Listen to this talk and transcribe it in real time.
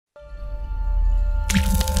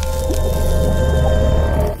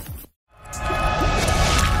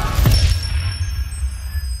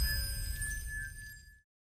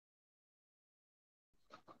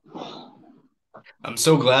I'm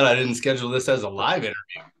so glad I didn't schedule this as a live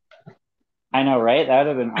interview. I know, right? That would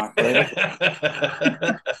have been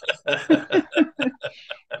awkward.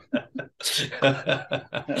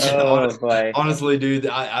 Oh boy. Honestly, dude,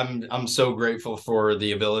 I'm so grateful for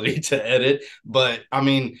the ability to edit. But I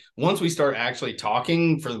mean, once we start actually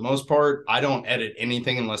talking, for the most part, I don't edit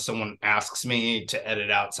anything unless someone asks me to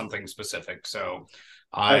edit out something specific. So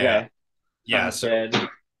I Okay. yeah, Sounds so good.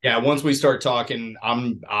 yeah, once we start talking,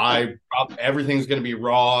 everything's gonna be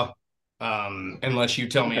raw, unless you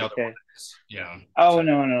tell me Okay. otherwise. Yeah. Oh So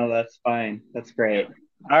no, that's fine. That's yeah. great.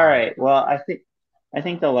 All All right. right. Well, I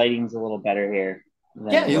think the lighting's a little better here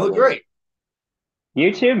Yeah, than you what look was. great.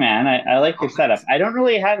 You too, man. I like Oh, your setup. thanks. I don't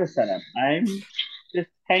really have a setup. I'm just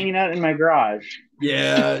hanging out in my garage.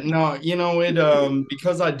 Yeah, no, it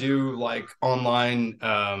because I do like online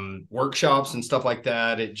workshops and stuff like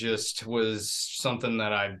that, it just was something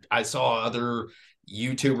that I saw other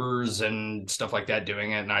YouTubers and stuff like that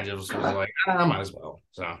doing it, and I just was like, I might as well.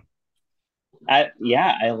 So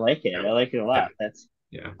Yeah, I like it. yeah, I like it a yeah, lot. That's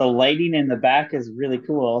yeah. the lighting in the back is really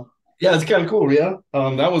cool. Yeah, it's kind of cool, yeah.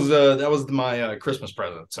 That was my Christmas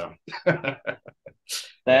present, so yeah.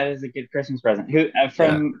 That is a good Christmas present. Who Yeah.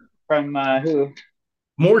 from who?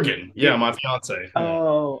 Morgan, You, yeah, my fiance. Yeah,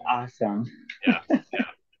 oh, awesome. yeah, yeah.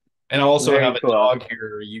 And I also have Very a cool. dog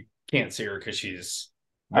here. You can't see her because she's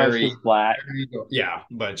Oh, very, she's black. yeah,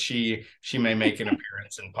 but she may make an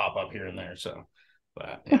appearance and pop up here and there. So,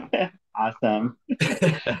 but yeah. Awesome.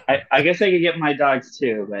 I guess I could get my dogs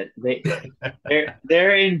too, but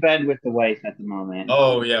they're in bed with the wife at the moment.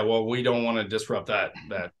 Oh yeah, well, we don't want to disrupt that.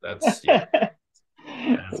 That's yeah.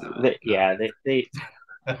 That's, Yeah,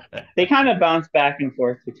 they kind of bounce back and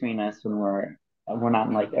forth between us when we're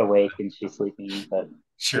not like awake and she's sleeping. But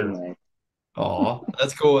sure. anyway, Oh,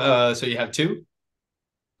 that's cool. So you have two?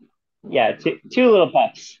 yeah, two little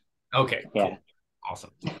pups. Okay, Yeah. cool.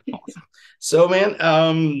 Awesome. Awesome. So man,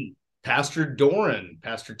 Pastor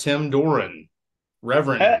Tim Doran,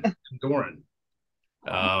 Reverend Tim Doran.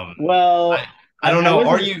 Um, Well, I I don't I know. Are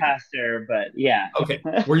wasn't a you pastor, but yeah. okay?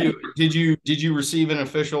 Were you did you receive an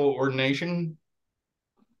official ordination?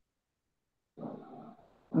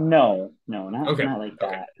 No, not Okay. not like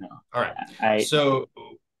Okay. that. No. All right. Yeah. I So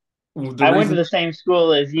the I went to reason the same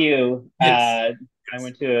school as you. yes. I Yes.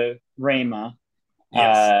 went to Rhema.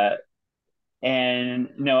 Yes. Uh, and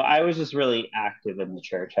no, I was just really active in the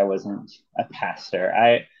church. I wasn't a pastor.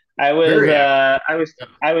 I was Very active.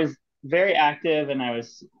 I was very active, and I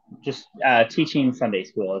was just teaching Sunday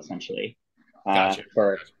school essentially. Gotcha.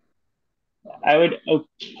 For I would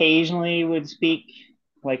occasionally would speak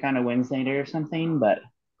like on a Wednesday night or something, but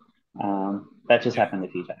that just Yeah. happened a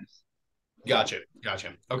few times. Gotcha.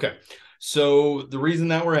 Gotcha. Okay. So the reason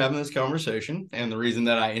that we're having this conversation and the reason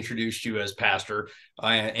that I introduced you as pastor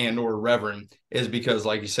and or reverend is because,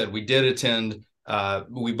 like you said, we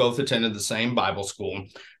both attended the same Bible school,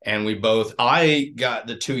 and I got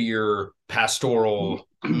the 2 year pastoral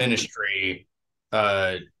ministry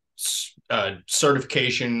uh,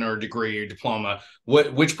 certification or degree or diploma.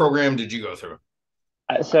 Which program did you go through?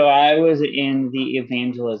 So I was in the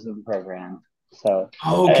evangelism program. So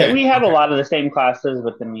Okay. we had a Okay. lot of the same classes,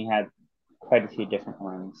 but then we had quite a few different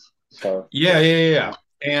ones. So Yeah, yeah, yeah. uh,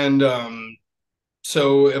 Yeah. And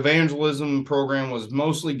so evangelism program was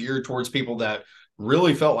mostly geared towards people that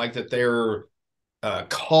really felt like that their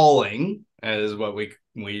calling, as what we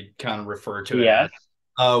kind of refer to it as, yes,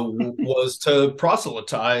 was to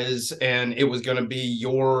proselytize, and it was going to be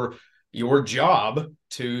your job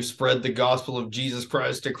to spread the gospel of Jesus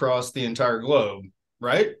Christ across the entire globe,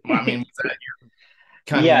 right? I mean, was that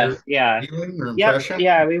kind of yes, your yeah, feeling or yep, impression?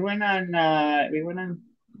 yeah. We went on.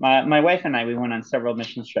 My wife and I we went on several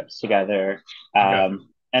mission trips together, Okay,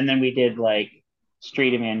 and then we did like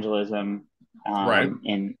street evangelism right.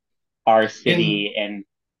 in our And city and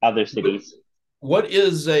other what cities. what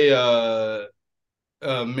is a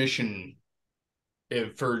mission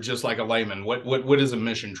if, for just like a layman? What is a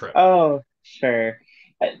mission trip? Oh, sure.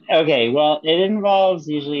 Okay, well, it involves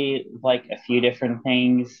usually like a few different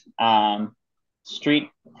things. Street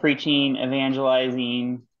preaching,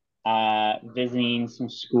 evangelizing, visiting some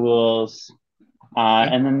schools,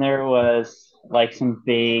 Okay. and then there was like some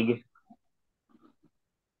big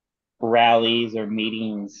rallies or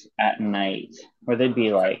meetings at night where there'd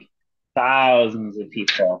be Okay. like thousands of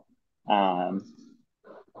people. Um,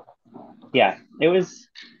 yeah, it was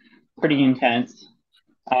pretty intense.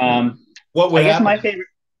 What would I guess my happen? favorite,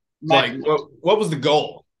 my Like what was the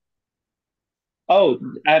goal? Oh,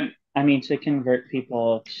 I mean, to convert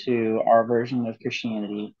people to our version of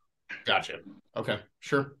Christianity. Gotcha. Okay,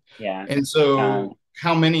 sure. Yeah. And Um, so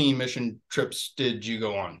how many mission trips did you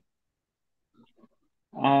go on?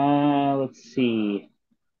 Let's see,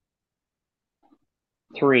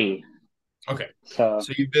 three. Okay. So,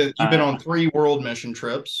 So you've been uh, on 3 world mission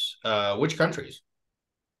trips. Which countries?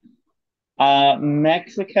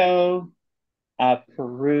 Mexico,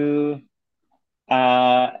 Peru,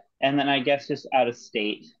 uh, and then I guess just out of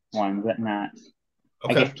state ones, but not,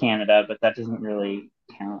 I guess Okay. Canada, but that doesn't really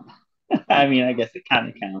count. I mean, I guess it kind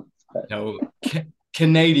of counts, but No,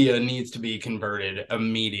 Canada needs to be converted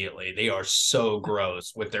immediately. They are so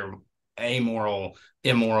gross with their amoral,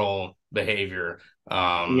 immoral behavior.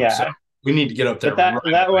 So yeah. we need to get up But there that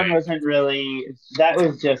right that away. one wasn't really. That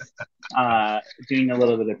was just doing a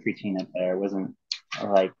little bit of preaching up there. It wasn't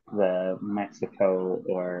like the Mexico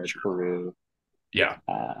or Sure. Peru Yeah.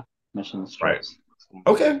 uh, mission Right. trips. So,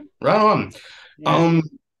 Okay. Right on. yeah, Um,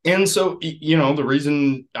 and so, the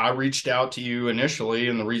reason I reached out to you initially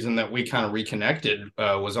and the reason that we kind of reconnected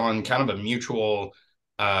was on kind of a mutual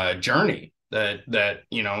journey that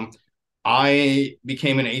I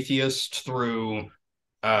became an atheist through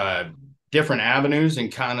uh, different avenues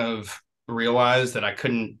and kind of realized that I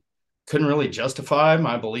couldn't really justify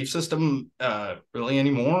my belief system really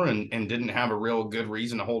anymore and didn't have a real good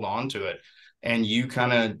reason to hold on to it. And you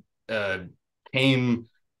kind of came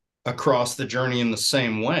across the journey in the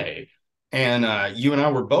same way. And you and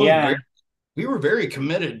I were both yeah, we were very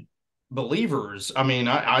committed believers. I mean,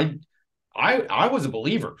 I was a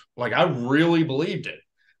believer. Like I really believed it.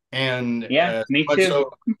 And yeah. Me much too.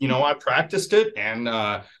 so, I practiced it and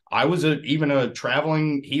I was even a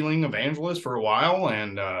traveling healing evangelist for a while.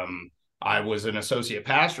 And I was an associate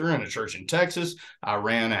pastor in a church in Texas. I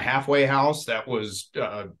ran a halfway house that was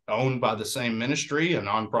owned by the same ministry, a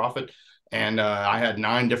nonprofit. And I had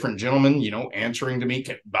 9 different gentlemen, answering to me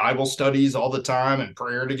Bible studies all the time and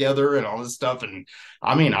prayer together and all this stuff. And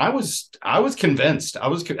I mean, I was convinced. I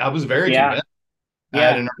was very Yeah, convinced at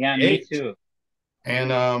yeah, an yeah. early Me age. too.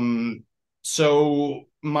 And so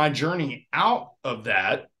my journey out of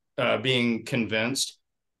that, being convinced,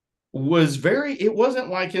 it wasn't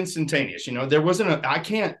like instantaneous. There wasn't I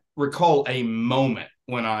can't recall a moment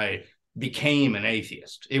when I became an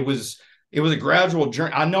atheist. It was a gradual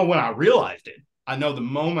journey. I know when I realized it. I know the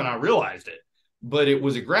moment I realized it, but it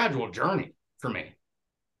was a gradual journey for me.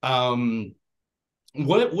 Um,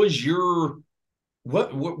 what was your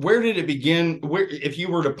where did it begin? Where, if you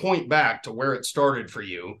were to point back to where it started for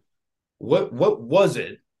you, what was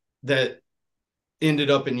it that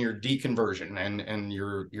ended up in your deconversion and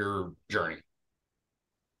your journey?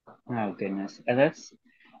 Oh goodness, and that's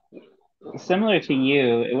similar to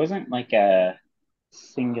you. It wasn't like a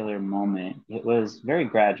singular moment. It was very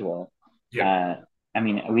gradual. Yeah. Uh, I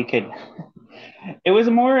mean, we could. It was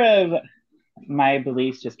more of my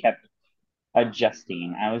beliefs just kept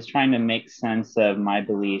adjusting. I was trying to make sense of my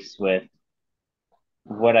beliefs with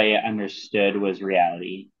what I understood was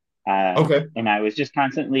reality. Okay. And I was just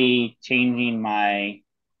constantly changing my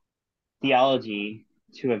theology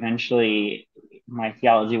to eventually my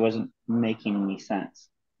theology wasn't making any sense.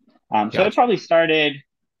 So it Gotcha. probably started,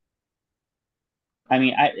 I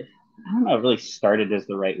mean, I don't know if really started is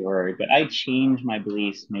the right word, but I changed my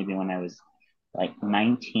beliefs maybe when I was like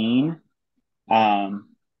 19. Um,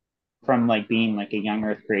 from like being like a young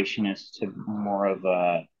earth creationist to more of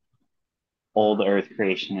a old earth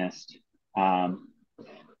creationist. Um,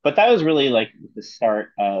 but that was really like the start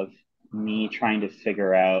of me trying to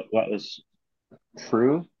figure out what was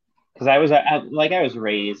true because I was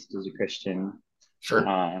raised as a Christian. Sure.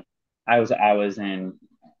 Uh, I was in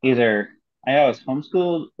either I was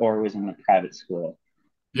homeschooled or was in a private school,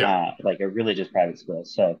 Yeah. like a religious private school.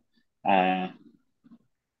 So uh,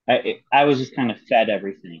 I was just kind of fed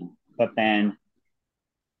everything. But then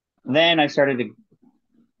I started to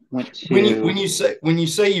went to When you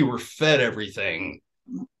say you were fed everything,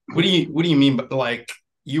 what do you mean by, like,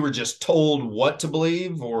 you were just told what to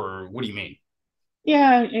believe, or what do you mean?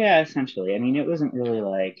 yeah, essentially. I mean, it wasn't really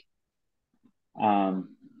like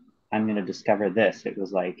um, I'm going to discover this. It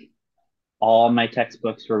was like all my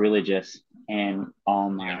textbooks were religious, and all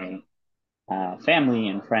Yeah. my family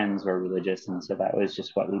and friends were religious, and so that was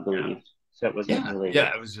just what we Yeah. believed. So it wasn't Yeah. really.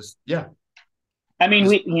 Yeah. It was just, yeah. I mean,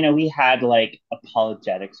 Just, we had like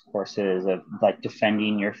apologetics courses of like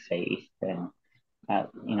defending your faith, and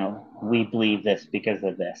we believe this because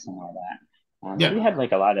of this and all that. So yeah. we had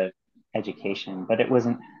like a lot of education, but it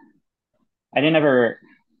wasn't. I didn't ever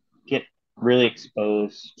get really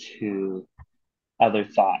exposed to other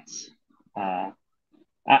thoughts. Uh,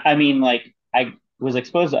 I mean, like I was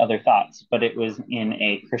exposed to other thoughts, but it was in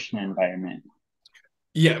a Christian environment.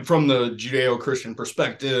 Yeah. From the Judeo-Christian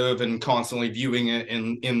perspective and constantly viewing it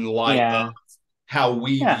in light of Yeah, how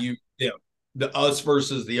we yeah, view, the us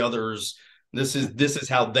versus the others, This is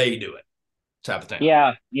how they do it, type of thing.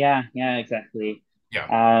 Yeah, exactly.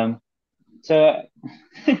 Yeah. So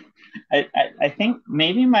I think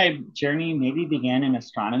maybe my journey maybe began in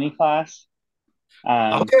astronomy class.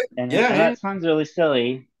 Okay. And Yeah. that sounds really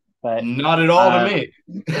silly, but Not at all to uh, me.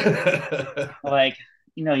 like,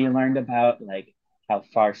 you learned about like how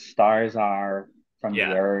far stars are from the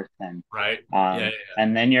Yeah. Earth, and Right. Yeah.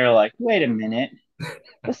 and then you're like, wait a minute,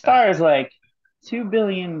 the star is like 2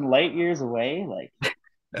 billion light years away. Like,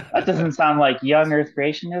 that doesn't sound like young Earth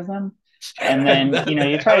creationism. And then,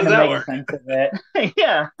 you're How trying does to that make work? sense of it.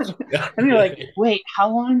 Yeah. Yeah. And you're like, wait, how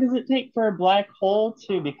long does it take for a black hole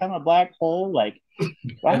to become a black hole? Like,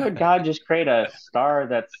 why would God just create a star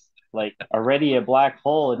that's like already a black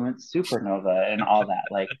hole and went supernova and all that?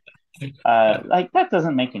 Like that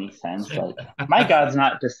doesn't make any sense. Like, my God's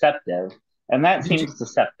not deceptive, and that Did you seems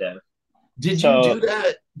deceptive. did you do So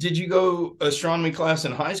that? Did you go astronomy class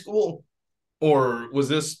in high school, or was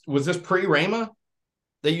this pre Rhema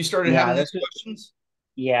that you started yeah, having these questions?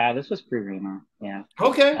 this was pre-Rhema. Yeah.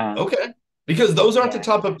 Okay, Um, okay. Because those aren't the yeah.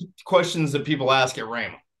 type of questions that people ask at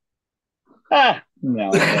Rhema.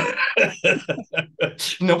 No,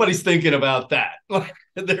 but Nobody's thinking about that. Like,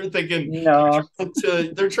 they're thinking no.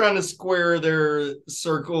 they're trying to square their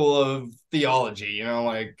circle of theology,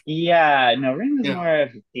 like, Yeah, no, Rhema is you know, more of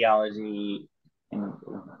theology, and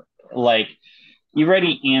like you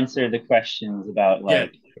already answered the questions about yeah,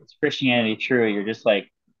 like, is Christianity true? You're just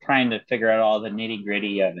like trying to figure out all the nitty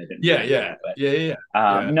gritty of it in yeah, Rhema. yeah, But yeah, yeah,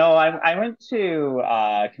 yeah. no, I went to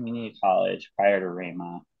community college prior to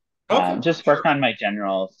Rhema. Okay, Just work sure. on my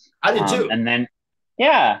generals. I did too. And then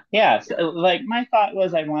yeah. So like my thought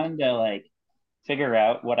was I wanted to like figure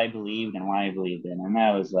out what I believed and why I believed in. And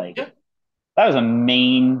Yeah, that was a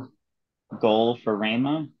main goal for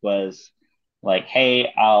Rhema, was like,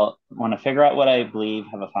 hey, I'll want to figure out what I believe,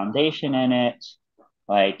 have a foundation in it,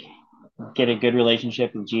 like get a good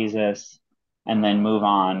relationship with Jesus, and then move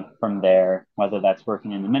on from there, whether that's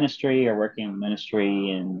working in the ministry or working in the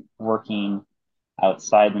ministry and working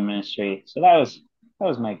outside the ministry. So that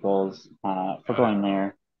was my goals for got it. going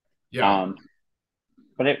there. Yeah, Um,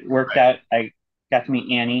 but it worked right. out. I got to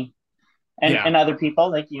meet Annie Yeah, and other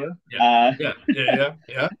people like you. yeah, yeah, yeah, yeah,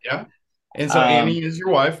 yeah, yeah. And so Um, Annie is your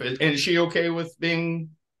wife, and is she okay with being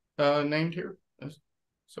named here? It's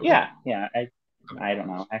okay. yeah. I don't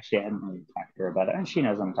know. Actually, I hadn't really talked to her about it, and she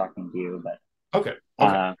knows I'm talking to you. But Okay,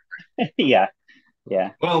 okay. yeah,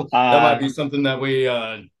 yeah. Well, that might Uh, be something that we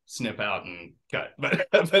snip out and cut.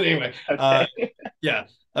 But anyway, okay. yeah,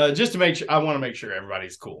 just to make sure, I want to make sure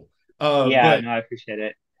everybody's cool. Yeah, But no, I appreciate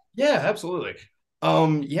it. yeah, absolutely.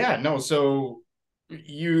 Yeah, no. So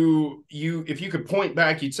if you could point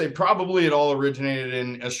back, you'd say probably it all originated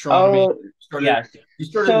in astronomy. Oh, Started yes. you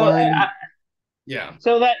started So, learning. Yeah,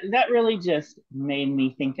 that really just made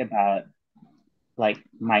me think about like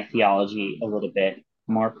my theology a little bit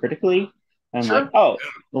more critically, and like, sure. oh,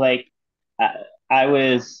 like I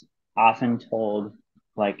was often told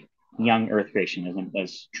like young Earth creationism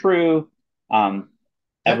was true, um,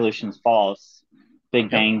 Yeah, evolution's false, Big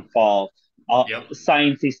yep, Bang false, all yep,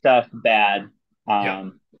 sciencey stuff bad. yep.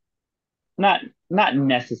 Um, not not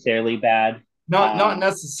necessarily bad. Not Um,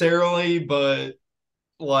 necessarily, but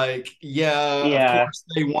like, yeah, of yeah, course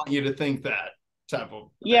they want you to think that type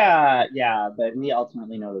of thing. yeah, but we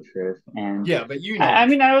ultimately know the truth. And Yeah, but you know I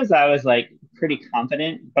the mean, truth. I was like pretty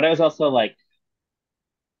confident, but I was also like,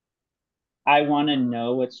 I want to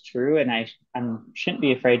know what's true, and I shouldn't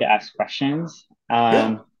be afraid to ask questions.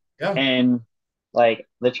 Yeah, yeah, And like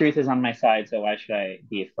the truth is on my side, so why should I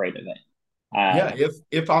be afraid of it? yeah. Uh,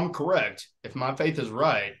 If I'm correct, if my faith is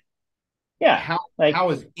right, yeah, how like how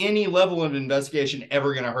is any level of investigation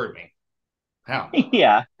ever going to hurt me? How?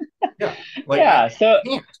 yeah, Yeah, like yeah. it So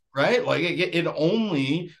can't, right? Like it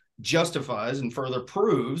only justifies and further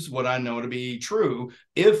proves what I know to be true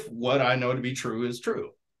if what I know to be true is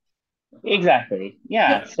true. exactly,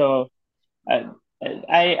 yeah. Yeah, So uh,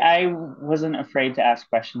 I wasn't afraid to ask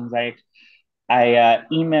questions. I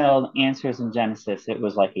emailed Answers in Genesis. It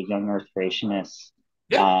was like a young Earth creationist.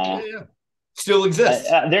 yeah, Uh, yeah, yeah. Still exists.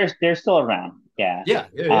 they're still around. Yeah. Yeah,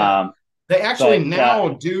 yeah, yeah. Um, They actually but now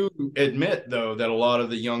do admit, though, that a lot of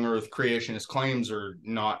the young Earth creationist claims are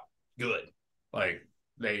not good. Like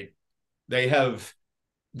they they have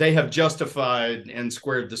they have justified and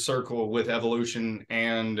squared the circle with evolution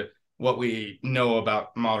and what we know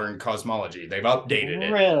about modern cosmology. They've updated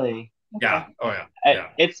it. really, Yeah. okay. Oh yeah. Yeah.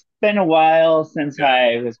 It's been a while since Yeah.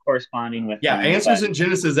 I was corresponding with Yeah. them, Answers but in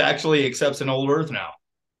Genesis actually accepts an old Earth now.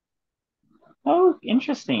 oh,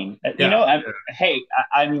 interesting. Yeah. Hey,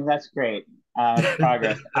 I mean that's great. It's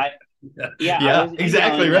progress. yeah, I Yeah, was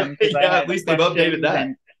exactly emailing them right. because I Yeah, at had least they've updated questions, that.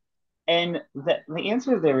 and the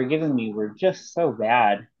answers they were giving me were just so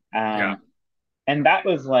bad. Yeah, And that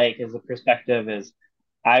was like, as a perspective, as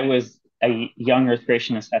I was a young Earth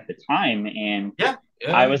creationist at the time, and yeah,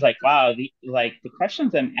 I yeah, was like, wow, the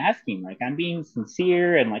questions I'm asking, like I'm being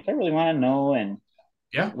sincere and like I really want to know, and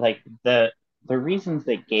yeah. like the reasons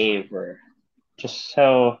they gave were just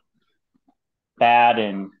so bad,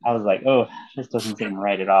 and I was like, oh, this doesn't seem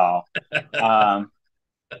right at all. Um,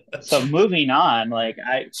 so moving on, like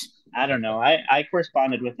I don't know, I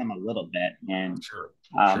corresponded with them a little bit, and Sure,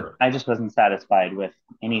 sure. I just wasn't satisfied with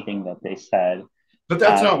anything that they said. But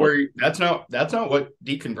that's not But where that's not what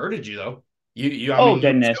deconverted you though. I oh mean, you were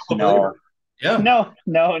goodness, still a believer. no, Yeah.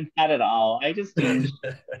 no, not at all. I just changed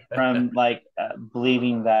from like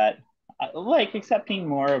believing that, like accepting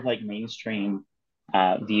more of like mainstream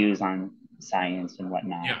views on science and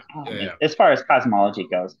whatnot, Yeah, yeah, yeah, as far as cosmology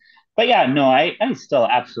goes. But yeah, no, I still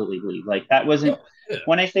absolutely believe like that yeah, wasn't, yeah.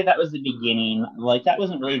 when I say that was the beginning, like that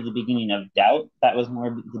wasn't really the beginning of doubt. That was more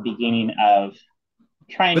the beginning of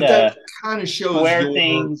trying But that to kind of shows square your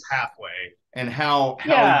things. pathway and how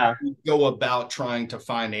Yeah, you go about trying to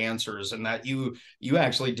find answers, and that you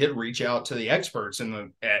actually did reach out to the experts in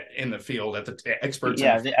the field, at the experts in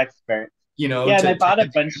the yeah, field, the expert. you know, Yeah, and I to bought a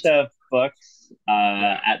get the bunch answer. of books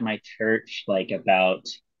Yeah, at my church, like about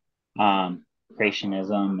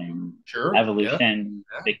creationism and sure. Yeah, evolution,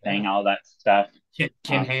 yeah, Big yeah. Bang, all that stuff.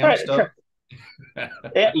 Ken Ham Try, stuff.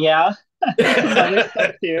 yeah, some other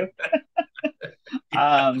stuff too.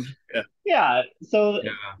 Um, Yeah, yeah, so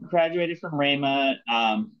yeah. graduated from Rhema,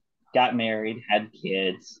 got married, had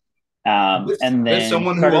kids, With and then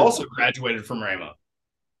someone who started. also graduated from Rhema.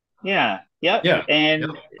 Yeah, yep, Yeah, yeah. and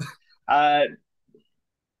uh,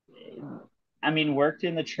 I mean, worked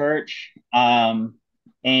in the church, and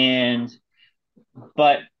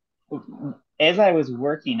but as I was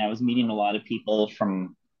working, I was meeting a lot of people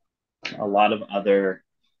from a lot of other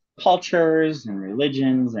cultures and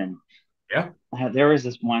religions, and Yeah. there was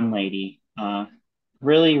this one lady,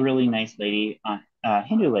 really really nice lady,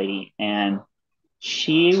 Hindu lady, and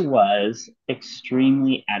she was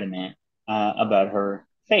extremely adamant about her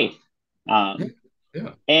faith, Yeah. um,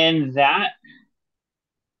 Yeah. and that,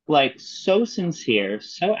 like, so sincere,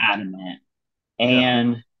 so adamant, Yeah.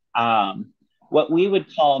 and um, what we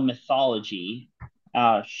would call mythology,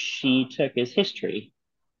 she took as history.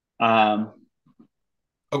 Um,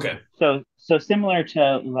 Okay. so similar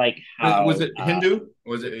to like Was how it Hindu?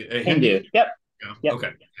 Was it a Hindu? Hindu, yep, Yeah. yep, Okay.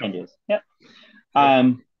 Yep. Hindus, yep. Yep.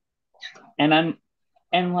 Um, and I'm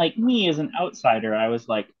and like me as an outsider, I was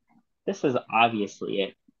like, this is obviously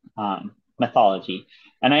it, mythology.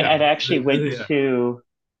 And Yeah. I'd actually went Yeah. to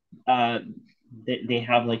they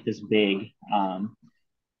have like this big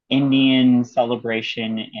Indian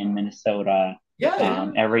celebration in Minnesota Yeah.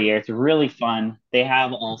 Yeah. every year. It's really fun. They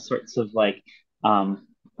have all sorts of like um,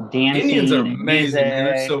 Indians are dancing and amazing, man.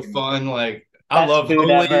 They're music. so fun. Like I Best love food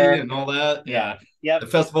Holi ever. and all that. Yeah. Yeah. Yep. The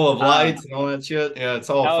Festival of Um, Lights and all that shit. Yeah, it's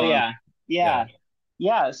all oh fun. yeah. Yeah.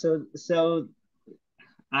 Yeah. Yeah. So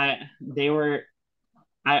they were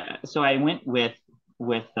I went with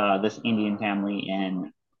this Indian family,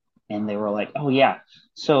 and they were like, oh yeah,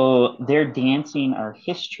 so they're dancing our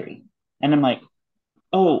history, and I'm like,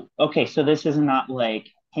 oh, okay, so this is not like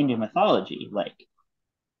Hindu mythology, like,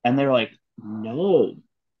 and they're like, no,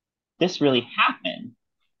 this really happened.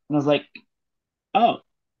 And I was like, oh,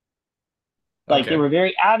 like they Okay. were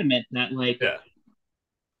very adamant that like Yeah.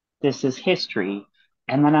 this is history.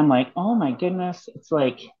 And then I'm like, oh my goodness, it's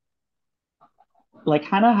like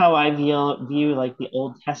kind of how I view like the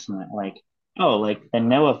Old Testament, like, oh, like the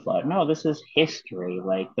Noah flood. No, this is history.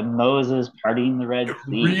 Like the Moses parting the Red It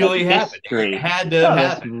Sea. That's really happened. It history. had to have Oh,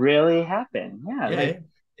 this happened. really happened. Yeah, Yeah. like Yeah.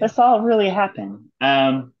 Yeah. this all really happened.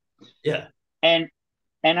 Yeah.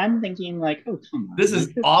 And I'm thinking like, oh come This on, is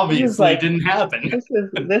like this is obviously like didn't happen. this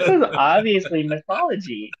is obviously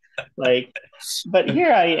mythology. Like, but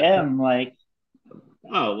here I am, like,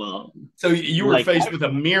 oh well, So you were like faced with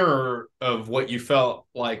a mirror of what you felt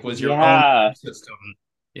like was your own yeah, belief system.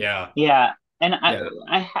 Yeah. yeah. And Yeah.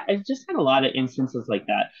 I just had a lot of instances like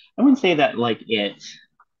that. I wouldn't say that like it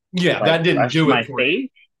Yeah. like That didn't crushed do it my for you.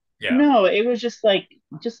 faith. Yeah. No, it was just like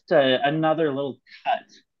another little cut.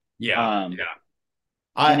 Yeah. Um, Yeah.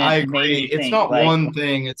 and I it made agree. me It's think not like, one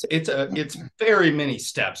thing. It's very many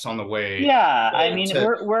steps on the way yeah, I mean, to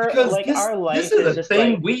we're because like our this life is is a just like,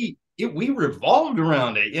 thing we revolved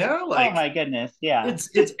around it. Yeah. oh Like my goodness, yeah,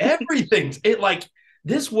 it's everything. It like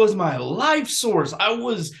this was my life source. I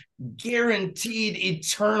was guaranteed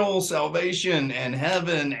eternal salvation and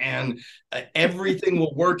heaven, and everything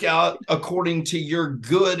will work out according to your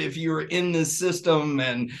good if you're in this system.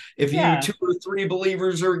 And if you 2 or 3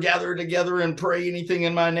 believers are gathered together and pray anything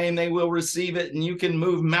in my name, they will receive it. And you can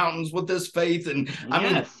move mountains with this faith. And I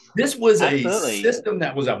mean, this was absolutely a system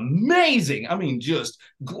that was amazing. I mean, just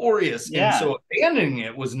glorious. And so abandoning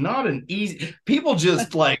it was not an easy, people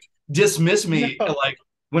just like dismiss me. Like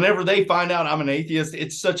whenever they find out I'm an atheist,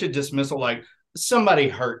 it's such a dismissal, like somebody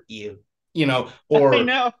hurt you, you know, or I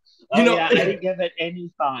know. You know, I didn't give it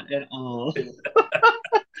any thought at all.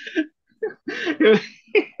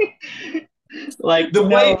 Like the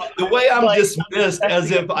way I'm like, dismissed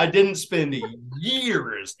as if I didn't spend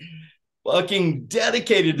years fucking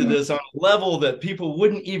dedicated to this on a level that people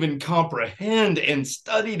wouldn't even comprehend, and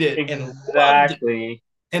studied it and loved it.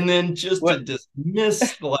 And then just to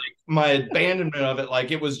dismiss like my abandonment of it,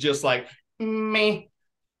 like it was just like me.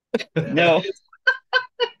 No.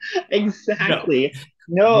 Exactly.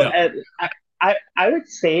 No. I would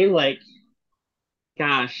say, like,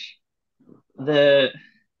 gosh, the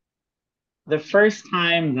first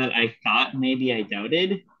time that I thought maybe I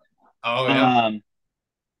doubted, I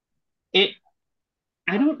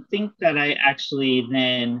don't think that I actually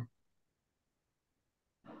then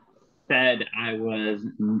said I was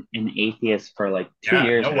an atheist for like 2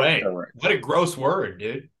 years afterwards. What a gross word,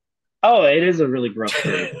 dude. Oh, it is a really gross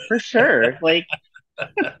word for sure. Like,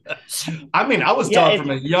 I mean, I was taught from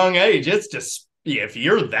a young age, it's just, if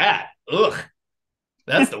you're that,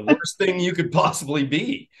 that's the worst thing you could possibly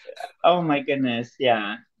be. Oh my goodness,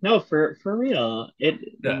 yeah. No, for real.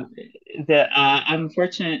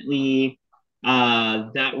 Unfortunately,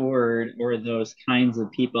 that word or those kinds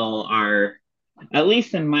of people are, at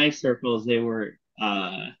least in my circles, they were.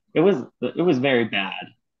 It was very bad.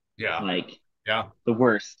 Yeah. Like, the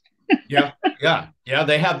worst. Yeah.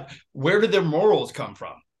 They have. Where did their morals come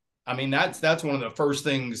from? I mean, that's one of the first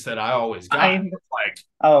things that I always got. Like,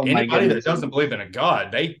 anybody that doesn't believe in a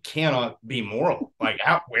God, they cannot be moral. Like,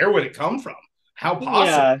 where would it come from? How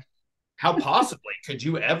possibly could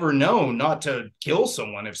you ever know not to kill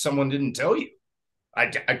someone if someone didn't tell you? I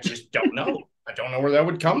just don't know. I don't know where that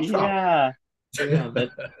would come from. Yeah,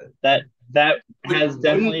 that has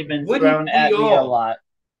definitely been thrown at me a lot.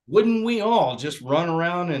 Wouldn't we all just run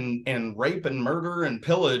around and rape and murder and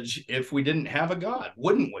pillage if we didn't have a God?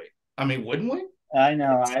 Wouldn't we? I mean, wouldn't we? I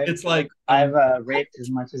know. It's like I've raped as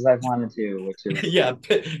much as I've wanted to, which is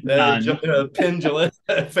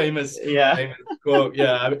Penn famous quote.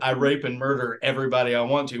 Yeah, I rape and murder everybody I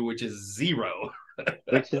want to, which is 0.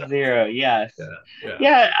 Which is 0. Yes.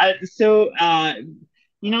 So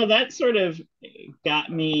that sort of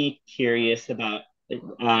got me curious about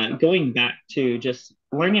going back to just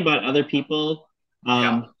learning about other people.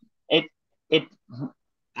 I've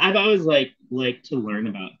always liked to learn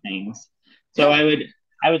about things. So I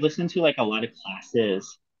would listen to like a lot of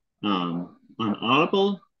classes on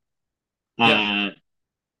Audible. And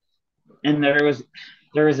there was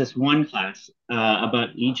this one class about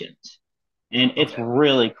Egypt. And it's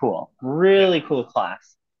really cool. Really cool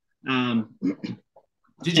class.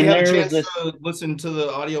 Did you have a chance to listen to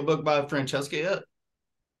the audiobook by Francesca yet?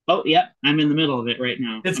 Oh, yeah. I'm in the middle of it right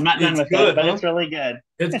now. I'm not done with it, but it's really good.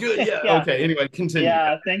 It's good. Yeah. Okay. Anyway, continue.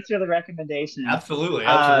 Yeah. Thanks for the recommendation. Absolutely.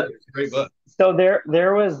 It's a great book. So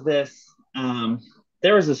there was this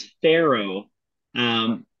pharaoh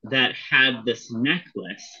that had this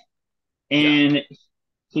necklace, and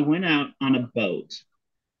he went out on a boat,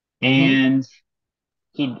 and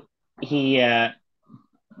he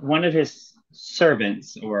one of his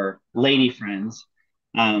servants or lady friends,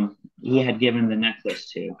 he had given the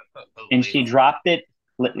necklace to, and she dropped it.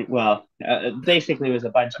 Well, basically it was a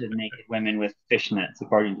bunch of naked women with fishnets,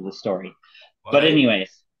 according to the story. Well, but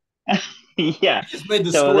anyways, yeah. You just made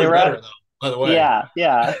the story better, though, by the way. Yeah.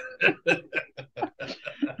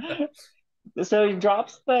 So he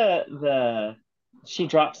drops she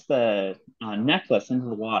drops the necklace into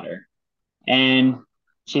the water, and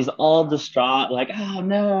she's all distraught, like, oh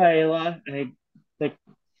no, I lost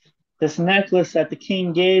this necklace that the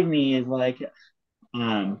king gave me is like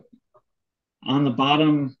on the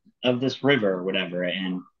bottom of this river or whatever,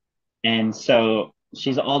 and so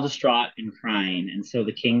she's all distraught and crying, and so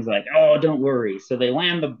the king's like, oh, don't worry. So they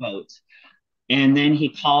land the boat, and then he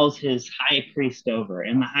calls his high priest over,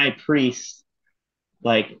 and the high priest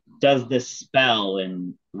like does this spell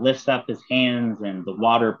and lifts up his hands, and the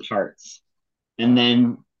water parts, and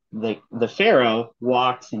then the pharaoh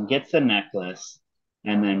walks and gets the necklace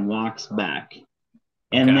and then walks back.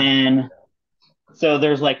 And then so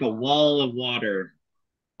there's like a wall of water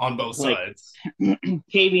on both like sides.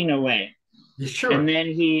 caving away. You And sure? then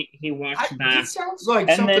he walks back, This sounds like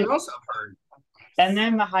and something then else I've heard.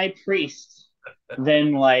 the high priest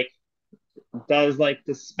then like does like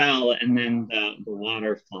the spell, and then the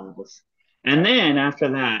water falls. And then after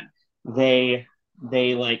that, they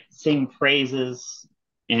like sing praises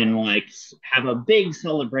and like have a big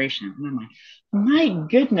celebration. And I'm like, my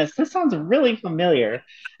goodness, this sounds really familiar.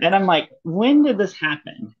 And I'm like, when did this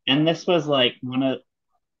happen? And this was like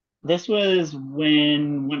this was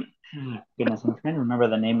when oh, goodness, I'm trying to remember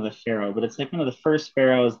the name of the pharaoh, but it's like one of the first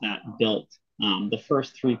pharaohs that built the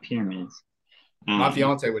first three pyramids. My Um,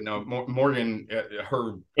 fiance would know. Morgan,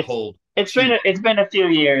 her it's whole she it's been a few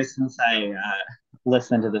years since I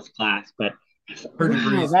listened to this class, but her wow,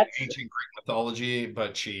 degrees in that's ancient Greek mythology,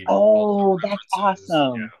 but she all oh, the that's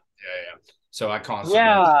references. Yeah, awesome. yeah, yeah. So I constantly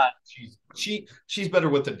Yeah. she's better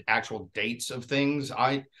with the actual dates of things.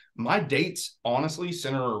 My dates honestly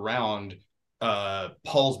center around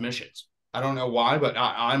Paul's missions. I don't know why, but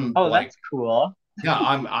I'm Oh, like, that's cool. yeah,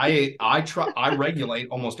 I regulate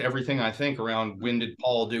almost everything I think around when did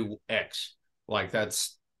Paul do X. Like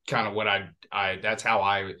that's kind of what I that's how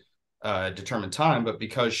I determine time. But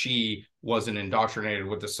because she wasn't indoctrinated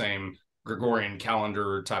with the same Gregorian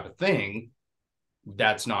calendar type of thing,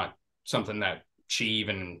 that's not something that she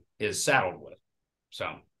even is saddled with.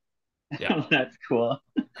 So yeah, That's cool.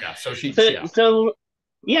 yeah. So yeah, So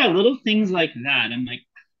yeah, little things like that. I'm like,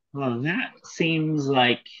 well, that seems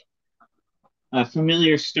like a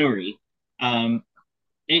familiar story. Um,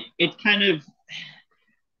 it kind of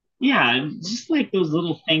yeah, just like those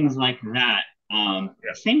little things like that. yeah,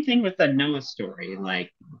 Same thing with the Noah story,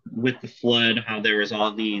 like with the flood, how there was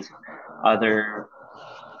all these other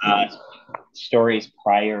uh, stories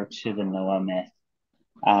prior to the Noah myth.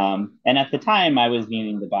 And at the time, I was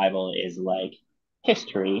viewing the Bible as like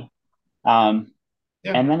history. Um,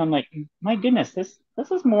 yeah, and then I'm like, my goodness, this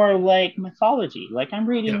is more like mythology. Like yeah.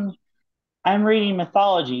 I'm reading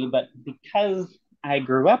mythology, but because I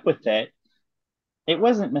grew up with it, it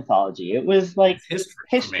wasn't mythology. It was like It's history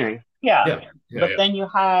for me. history. Yeah. Yeah, yeah, But yeah. then you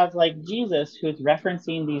have like Jesus who's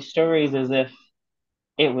referencing these stories as if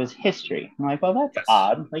it was history. I'm like, well, that's Yes,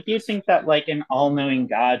 odd. Like you'd yes. think that like an all-knowing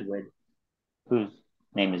God would, whose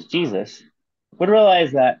name is Jesus, would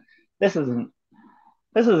realize that this isn't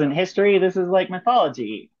this isn't history. This is like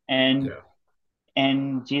mythology. Yeah,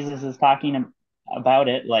 And Jesus is talking about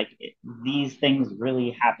it like these things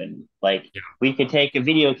really happen. Like yeah. we could take a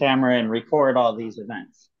video camera and record all these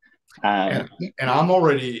events. and Um, and I'm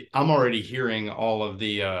already hearing all of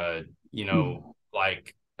the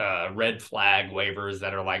like red flag waivers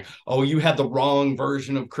that are like, oh, you had the wrong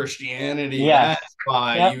version of Christianity, yes.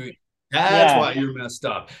 Yep. that's Yeah. why you're messed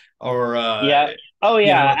up, or Yeah. Oh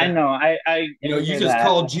yeah, I that know. I you hear just that.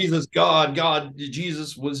 called Jesus God.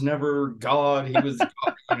 Jesus was never God. He was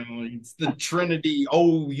God. It's the Trinity.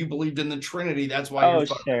 Oh, you believed in the Trinity, that's why you're Oh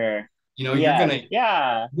fucked. sure. You're Yes. gonna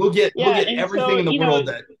Yeah. we'll Yeah. get And everything so, in the world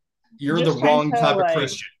that you're the just trying wrong to type of like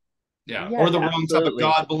Christian. Yeah. Or yes, the wrong type of absolutely.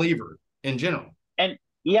 God believer in general. And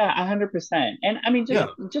yeah, 100%. And I mean, Yeah.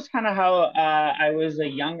 just kind of how I was a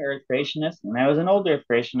young Earth creationist and I was an old Earth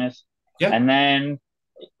creationist, Yeah. and then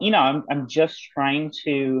I'm just trying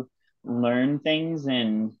to learn things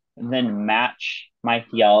and then match my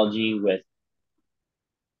theology with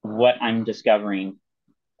what I'm discovering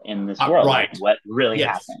in this world, like Right. what really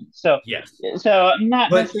Yes. happened. So, Yes. I'm not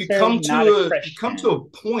But necessarily not a you come to Christian. a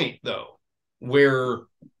point though where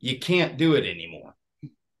you can't do it anymore.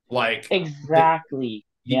 Like the, Exactly.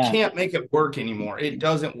 you Yeah. can't make it work anymore. It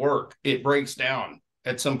doesn't work. It breaks down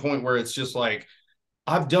at some point where it's just like,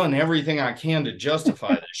 I've done everything I can to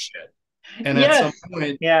justify this shit. And at some Yes.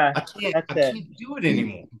 point, Yeah. I That's it. can't do it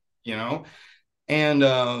anymore, you know? And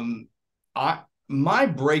I my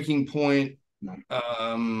breaking point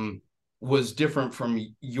um was different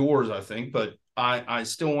from yours, I think, but I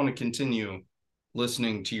still want to continue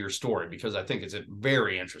listening to your story because I think it's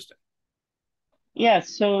very interesting. Yeah.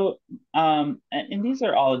 So, and these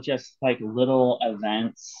are all just like little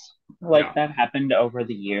events like Yeah, that happened over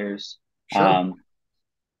the years. sure. Um,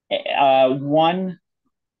 one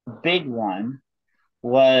big one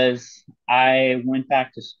was I went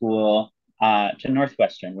back to school to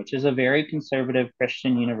Northwestern, which is a very conservative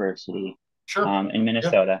Christian university Sure. in Yeah.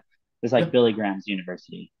 Minnesota. It's like Yeah. Billy Graham's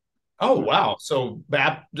university. Oh, Uh, wow. So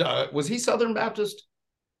was he Southern Baptist?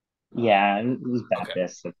 yeah, it was Okay.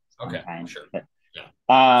 Baptist at some Okay. kind. Sure. But Yeah.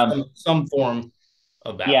 um, Some form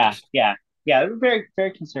of yeah, Baptist. yeah, yeah, very,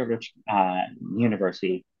 very conservative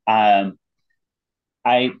university.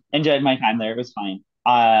 I enjoyed my time there. It was fine.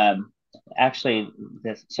 Actually,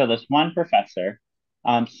 this one professor,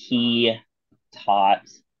 he taught.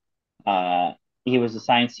 He was a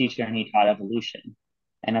science teacher and he taught evolution.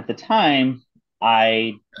 And at the time,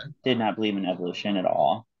 I did not believe in evolution at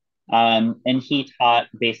all. And he taught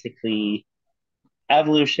basically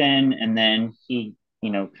evolution, and then he,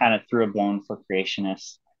 kind of threw a bone for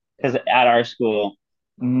creationists because at our school,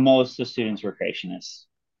 most of the students were creationists.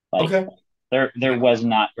 Like Okay. there Yeah. was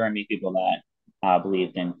not very many people that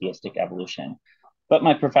believed in theistic evolution, but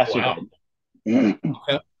my Oh, professor wow. did.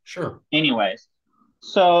 Okay. Sure. Anyways,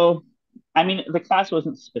 so I mean, the class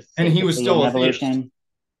wasn't And he was specifically still on a theist. evolution.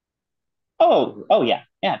 Oh yeah,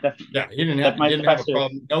 yeah, definitely. Yeah, he But my didn't have a professor,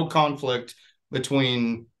 problem, no conflict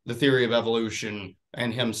between the theory of evolution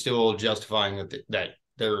and him still justifying that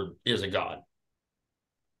there is a God.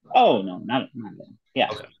 oh no, not then.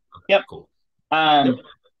 Yeah, Okay. Okay. yep. Cool. Yep. Um,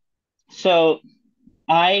 so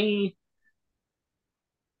I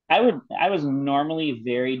I was normally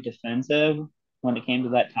very defensive when it came to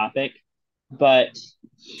that topic, but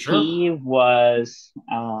Sure. he was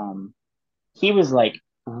like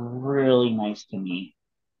really nice to me.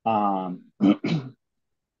 Um,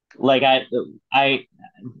 like I I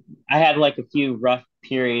had like a few rough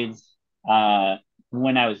periods uh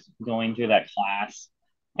when I was going through that class,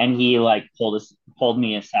 and he like pulled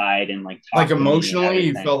me aside and like Like talked to me and emotionally,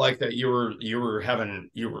 you everything. felt like that you were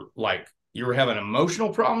having emotional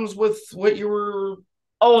problems with what you were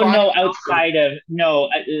Oh finding no, out, or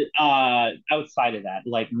outside of that,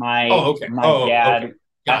 like oh, okay. my Oh, okay. dad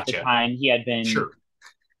at the Gotcha. time, he had been Sure.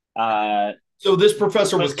 uh So this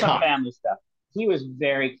professor was with some kind. family stuff. He was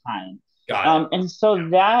very kind. Got it. And so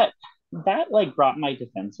that like brought my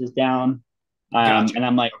defenses down. Gotcha. And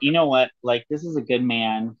I'm like, you know what? Like, this is a good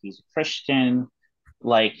man. He's a Christian.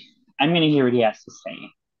 Like, I'm gonna hear what he has to say.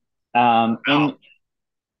 Um, Wow. and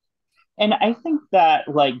and I think that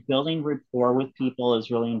like building rapport with people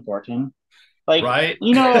is really important. Like, Right.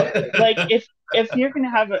 like if you're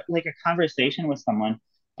gonna have like a conversation with someone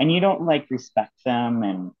and you don't like respect them,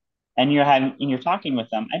 and you're talking with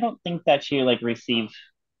them, I don't think that you like receive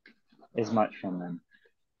as much from them.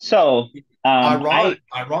 So I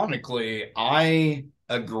Ironically, I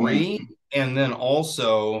agree. And then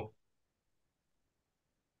also,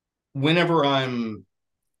 whenever I'm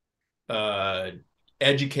uh,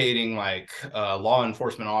 educating law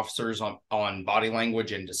enforcement officers on body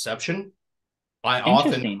language and deception,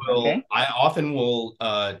 interesting. Okay. I often will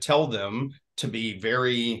tell them to be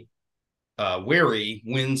very wary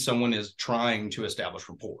when someone is trying to establish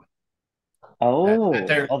rapport.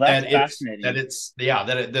 Oh, that's That fascinating. it's yeah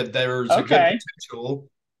that there's a good Okay. potential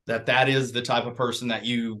that is the type of person that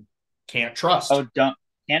you can't trust. Oh, don't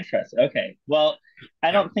can't trust. Okay. Well,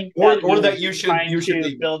 I Yeah. don't think that he Or that was trying you should to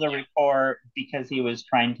leave. build a rapport because he was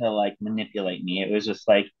trying to like manipulate me. It was just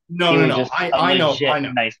like No, he no, was no. just a legit I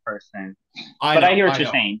know. nice person. But I hear what I you're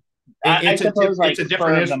know. saying. I suppose It's like a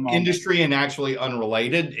spur of different the moment. industry and actually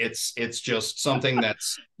unrelated. It's just something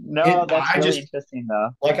that's No, it. that's really interesting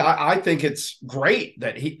though. I think it's great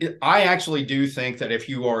that I actually do think that if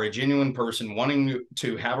you are a genuine person wanting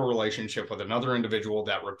to have a relationship with another individual,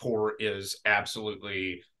 that rapport is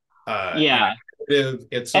absolutely Yeah. imperative.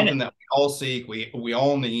 It's And something that we all seek, we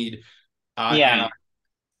all need, and yeah.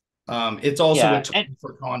 it's also a Yeah. tool And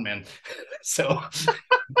for con men. So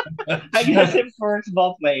I guess it works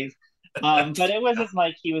both ways. But it wasn't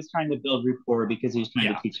like he was trying to build rapport because he was trying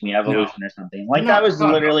to yeah, teach me no, evolution or something. Like that was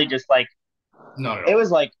not at all, literally just like not at it all.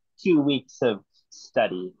 was like 2 weeks of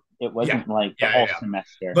study. It Yeah, wasn't like the whole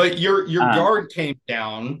semester. But your Um, guard came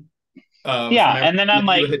down from yeah, and then everything I'm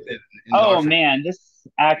that you like, had been oh indoctrinated. man, this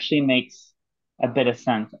actually makes a bit of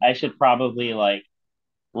sense. I should probably like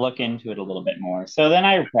look into it a little bit more. So then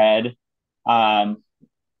I read. Um,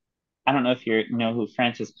 I don't know if you know who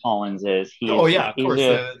Francis Collins is. Oh yeah, of He's course,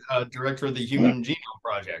 a the director of the Human Genome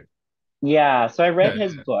Project. yeah. So I read Yeah,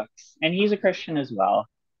 his books, and he's a Christian as well.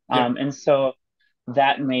 yeah, And so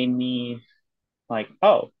that made me like,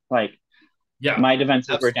 oh, like yeah, my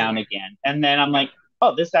defenses were down absolutely. again. And then I'm Yeah, like,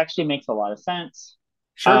 oh, this actually makes a lot of sense.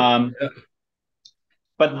 sure. Um, Yeah.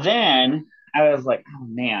 but then I was like, oh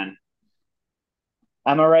man,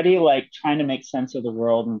 I'm already like trying to make sense of the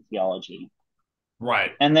world and theology.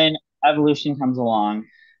 Right. And then evolution comes along.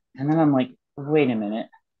 And then I'm like, wait a minute.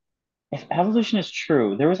 If evolution is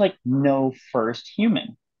true, there was like no first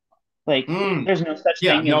human. Like, Mm. there's no such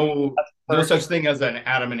Yeah. thing as a No such first. thing as an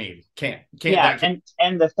Adam and Eve. Can't Yeah. that can't.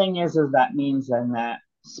 And the thing is that means then that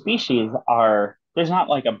species are, there's not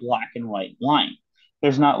like a black and white line.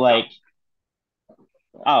 There's not No. like,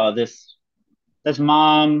 oh, this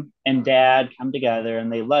mom and dad come together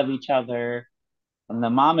and they love each other, and the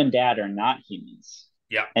mom and dad are not humans,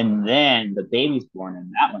 Yeah. and then the baby's born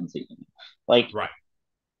and that one's a human. Like Right.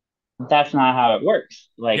 that's not how it works.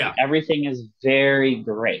 Like Yeah. everything is very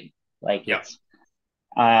gray. Like Yeah. it's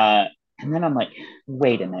and then I'm like,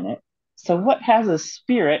 wait a minute. So what has a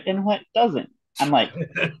spirit and what doesn't? I'm like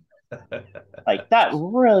that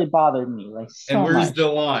really bothered me like And so where's the much.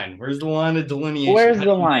 line? Where's the line of delineation? Where's How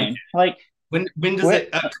the do you make line? it? Like When does where it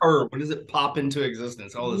occur? When does it pop into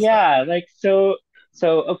existence? All this stuff. yeah, like so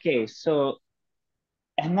okay, so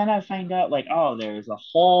and then I find out like, oh, there's a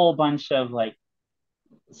whole bunch of like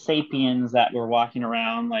sapiens that were walking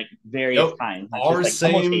around like various Yep. times, not just Our like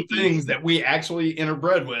Homo same sapiens. things that we actually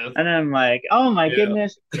interbred with. And I'm like, oh my Yeah.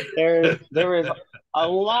 goodness, there was a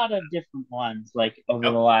lot of different ones like over the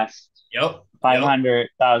Yep. last Yep. Yep.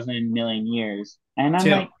 500,000 million years. And I'm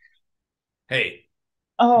Tim, like, hey,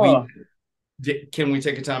 oh, we can we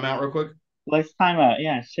take a time out real quick? let's time out.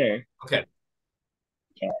 Yeah, sure. Okay.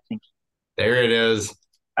 Okay, I think. There it is.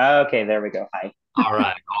 Okay, there we go. Hi. All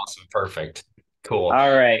right. Awesome. Perfect. Cool.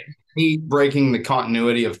 All right. Hate breaking the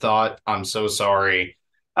continuity of thought. I'm so sorry.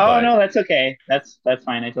 Oh But no, that's okay. That's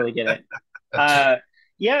fine. I totally get it. Uh,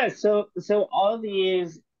 yeah. So all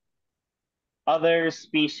these other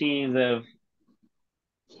species of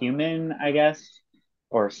human, I guess,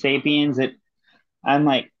 or sapiens, I'm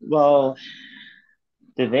like, well,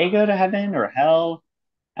 did they go to heaven or hell?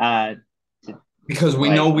 Uh, did, because we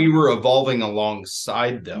know like, we were evolving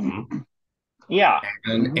alongside them, yeah.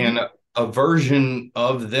 and Hmm. a version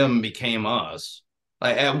of them became us.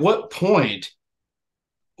 Like, at what point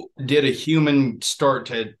did a human start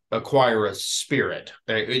to acquire a spirit?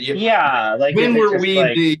 Yeah, like, is When it were just we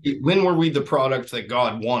like, the product that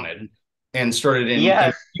God wanted and started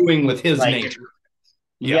yes, imbuing with His like, nature?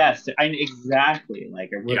 Yeah, yes, I exactly.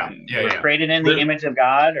 Like, yeah, yeah, we're yeah. created in the We're, image of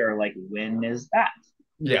God, or like, when is that?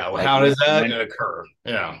 yeah. Well, Like, how does that when, occur?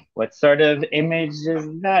 Yeah, what sort of image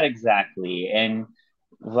is that exactly? And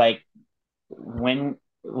like, when,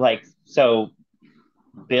 like, so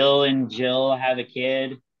Bill and Jill have a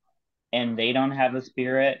kid, and they don't have a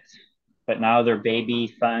spirit, but now their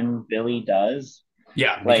baby son Billy does.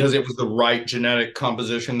 yeah, because Like, it was the right genetic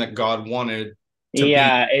composition that God wanted to be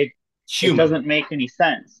yeah, it human. doesn't make any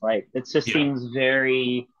sense. Like, it just Yeah. seems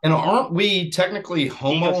very And aren't we technically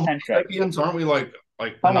Homo egocentric. sapiens? Aren't we like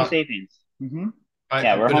we're Homo not? sapiens. Hmm.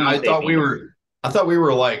 Yeah, we're But Homo sapiens. I thought we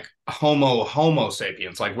were like Homo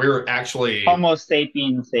sapiens. Like we were actually Homo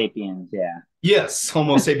sapiens sapiens. Yeah, yes,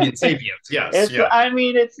 Homo sapiens sapiens. Yes, it's. yeah, I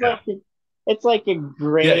mean, yeah, it's like a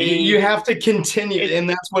yeah. gray. You have to continue, It's and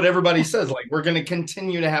that's what everybody says. Like we're going to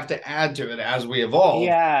continue to have to add to it as we evolve.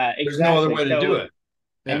 yeah, There's no other exactly. way to do So it.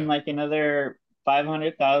 Yeah, in like another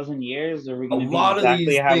 500,000 years, are we a going to be lot of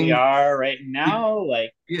exactly these how we things. are right now?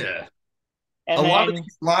 Like, Yeah, a and lot of then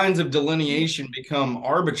these lines of delineation become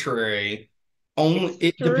arbitrary. Only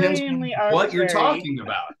it depends on extremely what you're arbitrary. talking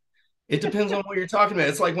about. It depends on what you're talking about.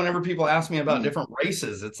 It's like whenever people ask me about different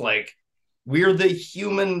races, it's like we're the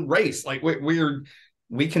human race. Like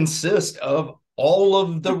we consist of all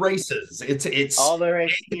of the races. It's All the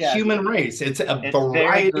race, a yes, human race. It's a it's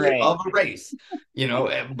very variety gray. of a race,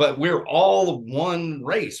 but we're all one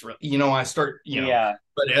race. I start, Yeah.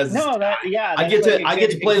 but as No, that yeah, that's like a I good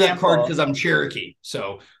get to play that card example. because I'm Cherokee.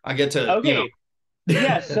 So I get to, Okay.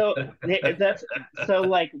 Yeah, so that's so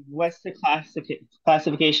like what's the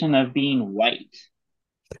classification of being white?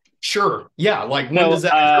 sure. Yeah. Like when So does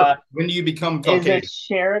that occur? When do you become is a Caucasian?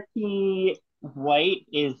 Cherokee white?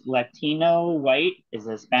 Is Latino white? Is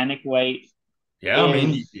Hispanic white? Yeah,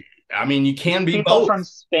 Is I mean, you can be people both. from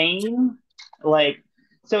Spain like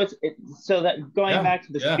so so that going Yeah, back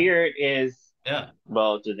to the yeah, spirit is yeah,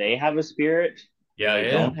 well, do they have a spirit? yeah, They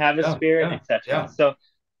yeah, don't have a yeah, spirit, yeah, etc. yeah, So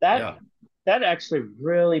that yeah, that actually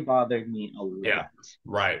really bothered me a yeah. lot.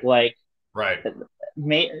 Right, Like, right.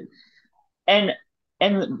 may, and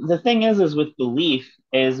the thing is with belief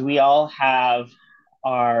is we all have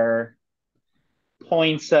our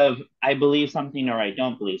points of I believe something or I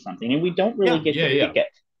don't believe something, and we don't really Yeah, get yeah, to yeah. pick it.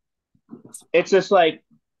 It's just like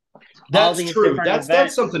all That's these true. different That's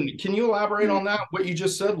events. something. Can you elaborate on that? What you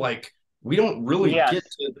just said? Like we don't really get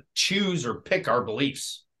Yes, to choose or pick our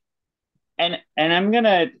beliefs. and I'm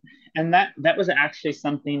gonna and that was actually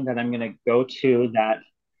something that I'm gonna go to that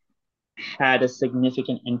had a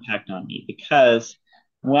significant impact on me because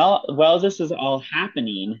while this is all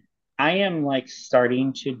happening, I am like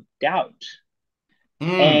starting to doubt.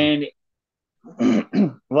 Mm.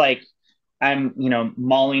 And like I'm,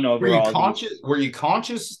 mulling over all these. Were you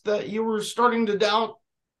conscious that you were starting to doubt?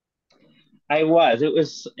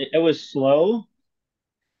 It was slow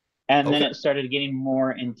and then Okay. it started getting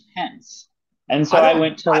more intense. And so I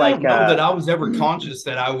went to I like don't know that I was ever conscious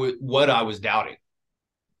that what I was doubting.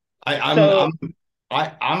 I, I'm so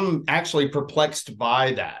I'm I'm actually perplexed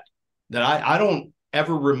by that. that I don't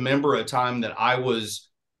ever remember a time that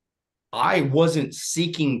I wasn't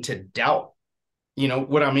seeking to doubt. You know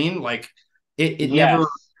what I mean? Like Yes.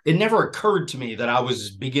 it never occurred to me that I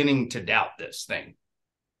was beginning to doubt this thing.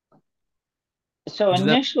 So Does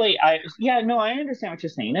that? initially yeah, no, I understand what you're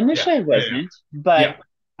saying. Yeah, Initially I yeah, yeah. wasn't, but Yeah.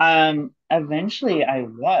 eventually I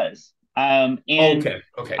was. And Okay.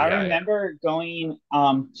 Okay. I Yeah. Yeah. remember going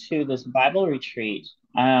to this Bible retreat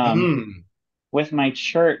Hmm. with my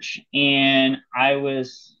church, and I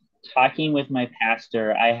was talking with my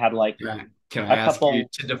pastor. I had like Can I a ask you couple.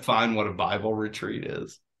 to define what a Bible retreat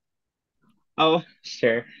is? Oh,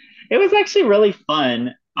 sure. It was actually really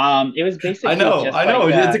fun. It was basically just I like know.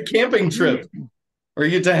 It's a camping trip where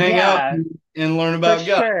you get to hang out yeah, and learn for about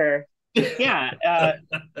God. sure. Yeah.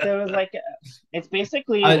 So it was like it's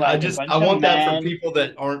basically like a I bunch of want that for men people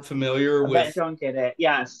that aren't familiar that with don't get it.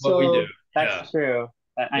 Yeah, what we do. so that's Yeah. true.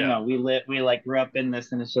 I Yeah. know we like grew up in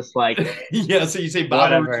this, and it's just like Yeah. So you say Bible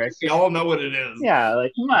whatever. retreat, It's we just all know what it is. yeah,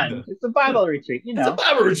 like come Yeah. on, it's a Bible retreat, It's a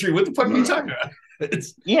Bible retreat. What the fuck are you talking about? It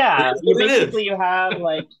Yeah, is you what it is. basically you have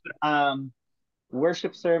like um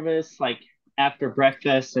worship service like after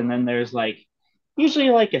breakfast, and then there's like usually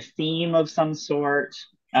like a theme of some sort.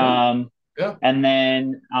 Sure. Um, Yeah. and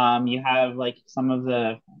then you have like some of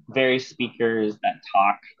the various speakers that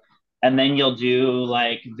talk, and then you'll do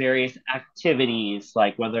like various activities,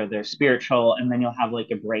 like whether they're spiritual, and then you'll have like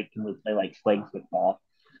a break and we play like flag football.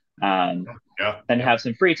 Yeah. Then Yeah. have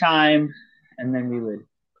some free time, and then we would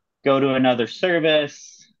go to another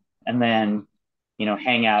service, and then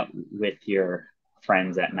hang out with your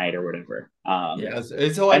friends at night or whatever. Yeah.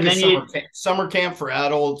 It's like And a then you summer camp for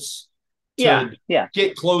adults yeah, to yeah,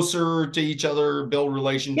 get closer to each other, build yeah,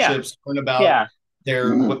 relationships, learn about yeah,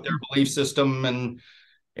 their belief system,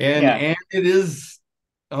 yeah, and it is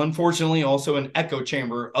unfortunately also an echo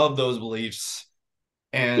chamber of those beliefs,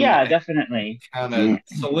 yeah, and definitely. kind of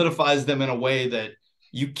solidifies them in a way that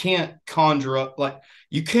you can't conjure up, like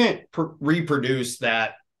you can't reproduce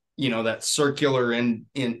that, that circular and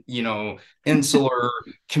in insular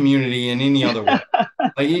community in any other way.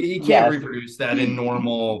 Like you can't Yes, reproduce that in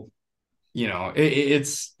normal.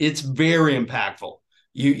 It's very impactful.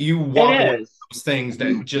 You it walk away is. from those things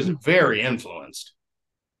that just very influenced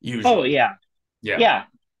Oh usually. yeah, Yeah. yeah.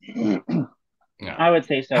 Yeah. I would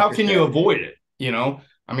say so How for can you sure. avoid it?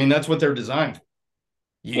 I mean, that's what they're designed for.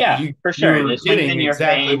 Yeah, for sure. You're To getting strengthen your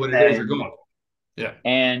exactly faith what it is you're going for. Yeah.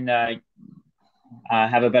 and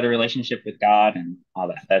have a better relationship with God and all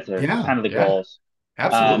that. That's Yeah. kind of the Yeah. goals.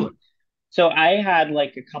 Absolutely. Um, so I had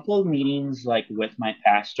like a couple of meetings like with my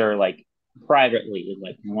pastor, like privately,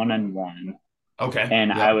 like one on one, Okay.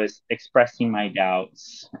 and Yeah. I was expressing my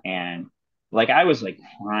doubts, and like I was like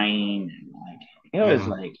crying, and like it was Mhm.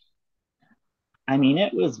 like I mean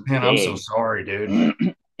it was Man, I'm so big. sorry,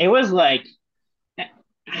 dude. It was like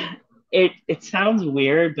it sounds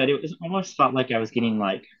weird, but it was almost felt like I was getting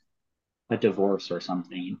like a divorce or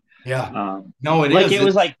something. Yeah. Um, No, it like is. it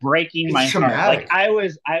was like breaking It's my heart. Like traumatic, I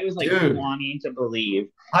was like dude. wanting to believe,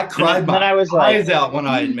 I and cried then my I was like, eyes out when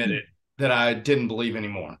I admitted that I didn't believe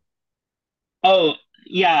anymore. oh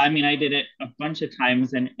yeah. I mean, I did it a bunch of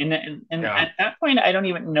times, and Yeah. at that point, I don't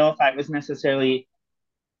even know if I was necessarily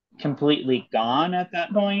completely gone at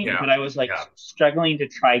that point, Yeah. but I was like Yeah. struggling to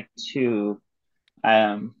try to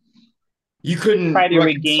um You couldn't try to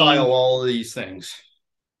regain. reconcile all of these things.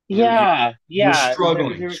 You Yeah, were yeah.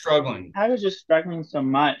 struggling. I was just struggling so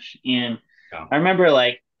much, and Yeah. I remember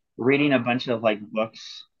like reading a bunch of like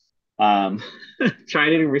books, um,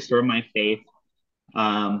 trying to restore my faith.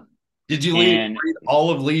 Um, Did you and read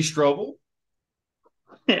all of Lee Strobel?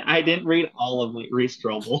 I didn't read all of Lee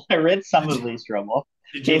Strobel. I read some Did of you, Lee Strobel.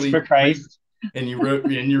 did you Case for read Christ. and you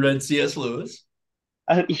read C.S. Lewis?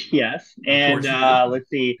 Yes, Of and course you did. let's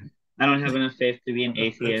see. I don't have enough faith to be an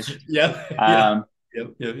atheist. Yeah, yeah, Um,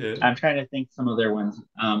 yeah. I'm trying to think some other ones.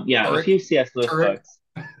 Yeah, a Turek, few C.S. Lewis Turek. books.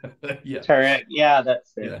 Yeah, Turret. Yeah,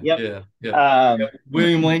 that's it. yeah, Yep. yeah, yeah. Yeah. Um,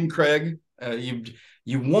 William Lane Craig.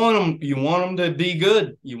 You want them. You want them to be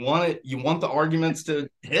good. You want it. You want the arguments to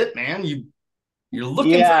hit, man. You're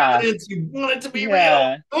looking for yeah, evidence. You want it to be real.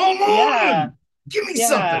 yeah, Come yeah, on, give me yeah.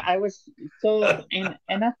 something. I was so, and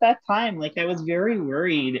at that time, like I was very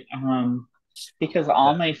worried, because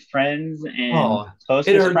all my friends and Oh, it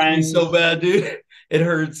closest hurts me so friends, bad, dude. It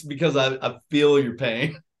hurts because I feel your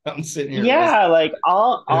pain. I'm sitting here listening. yeah, like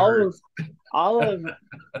It hurts. all of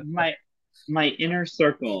my my inner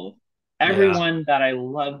circle, Yeah, everyone that I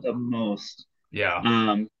loved the most, yeah,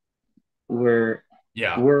 um, were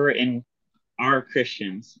yeah, were in are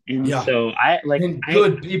Christians, and yeah. so And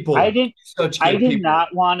good I people, didn't such I good did people.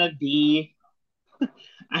 not want to be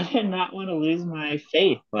I did not want to lose my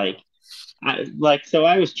faith. Like So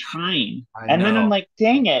I was trying, I and then I'm know. like,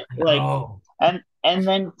 dang it, I like, know. and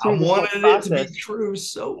then I through this whole wanted it to be process, true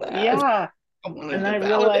so bad. yeah, I wanted and to I validate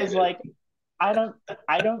realized it. like I don't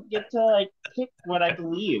I don't get to like pick what I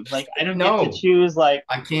believe. Like I don't get to No, choose like,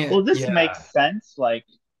 I can't. well, this Yeah, makes sense.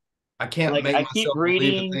 I can't Like make I keep myself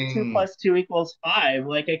believe a reading two thing. plus two equals five.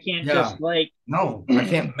 Like I can't Yeah, just like no, I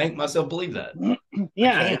can't make myself believe that. I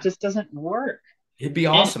yeah, it can't. just doesn't work. It'd be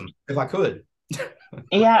And awesome if I could.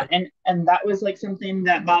 yeah, and that was like something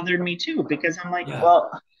that bothered me too, because I'm like, Yeah, well,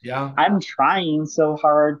 yeah, I'm trying so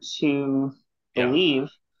hard to yeah, believe,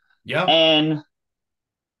 yeah. and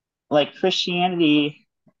like Christianity,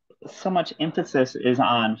 so much emphasis is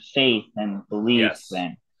on faith and belief Yes,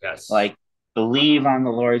 and yes, like believe on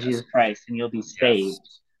the Lord yes, Jesus Christ and you'll be yes, saved.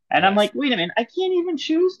 And I'm yes. like, wait a minute, I can't even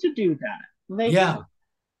choose to do that. Like, Yeah.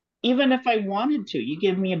 even if I wanted to, you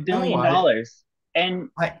give me a No, billion dollars and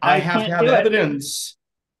I I have to can't have do it. evidence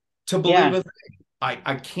to believe Yeah. a thing.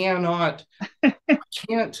 I cannot,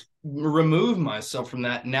 can't remove myself from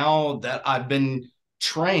that now that I've been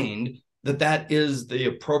trained that that is the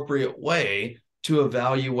appropriate way to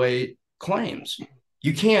evaluate claims.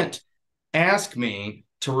 You can't ask me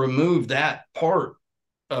to remove that part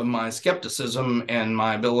of my skepticism and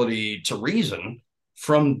my ability to reason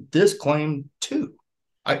from this claim too.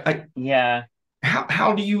 I Yeah.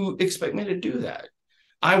 how do you expect me to do that?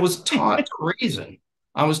 I was taught to reason.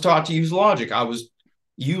 I was taught to use logic.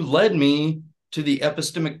 You led me to the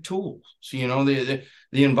epistemic tools. So,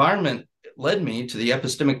 the environment led me to the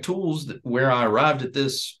epistemic tools where I arrived at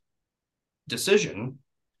this decision.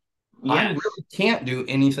 I Yes. really can't do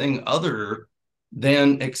anything other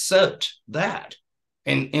than accept that.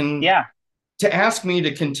 And Yeah. to ask me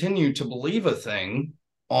to continue to believe a thing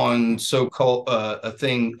on so-called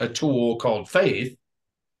a tool called faith,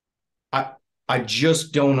 I I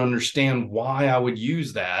just don't understand why I would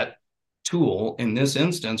use that tool in this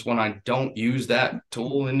instance when I don't use that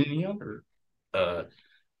tool in any other uh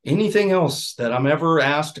anything else that I'm ever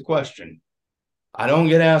asked to question. I don't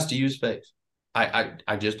get asked to use faith.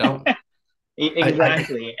 I just don't. I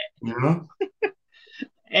Exactly. you know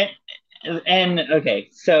And and okay,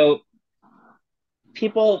 so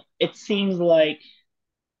people, it seems like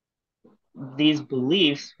these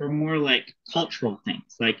beliefs were more like cultural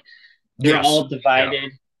things. Like they're yes. all Yeah.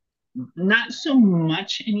 divided, not so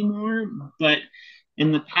much anymore, but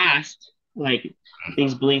in the past, like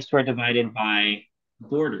these beliefs were divided by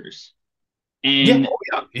borders. Yeah. And Oh,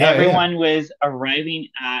 yeah. Yeah. Yeah. Yeah. everyone was arriving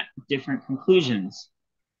at different conclusions.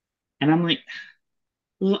 And I'm like,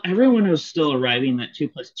 well, everyone was still arriving at two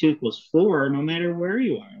plus two equals four, no matter where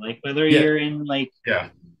you are. Like whether Yeah. you're in like Yeah.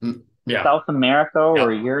 Yeah. South America Yeah.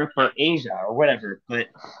 or Europe or Asia or whatever. But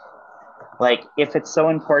like if it's so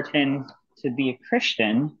important to be a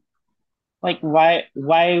Christian, like why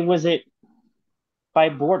was it by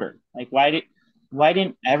border? Like why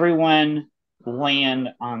didn't everyone land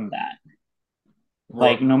on that?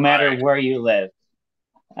 Like no matter Right. where you live.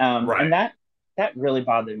 And Right. that really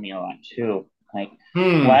bothered me a lot too. Like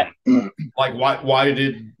Hmm. what Like why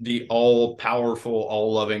did the all powerful,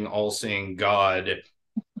 all loving, all seeing God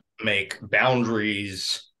make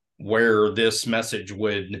boundaries where this message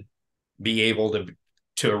would be able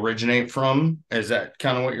to originate from? Is that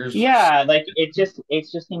kind of what you're yeah, like it's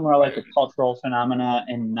just more like a cultural phenomena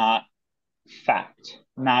and not fact,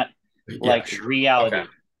 not yeah, like sure. Okay. reality,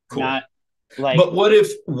 Cool. not like But what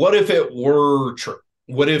if it were true?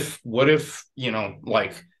 What if,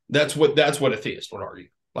 like that's what a theist would argue.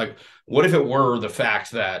 Like, what if it were the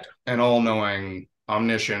fact that an all-knowing,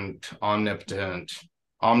 omniscient, omnipotent,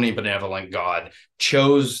 omnibenevolent God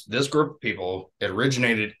chose this group of people, it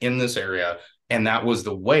originated in this area, and that was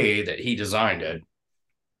the way that he designed it.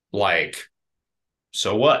 Like,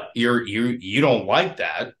 so what? You don't like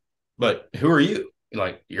that, but who are you?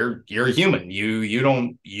 Like you're a human. You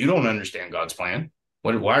don't understand God's plan.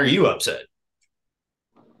 Why are you upset?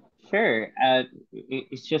 sure.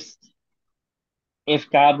 It's just if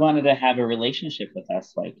God wanted to have a relationship with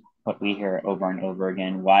us, like what we hear over and over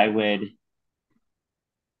again, why would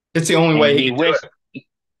It's the only and way he he could do wished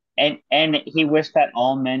it. and he wished that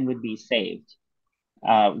all men would be saved.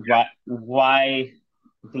 Why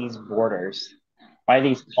these borders? Why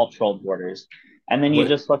these cultural borders? And then you What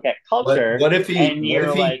just look at what culture what if he and what you're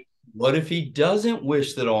if he like, what if he doesn't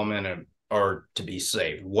wish that all men are to be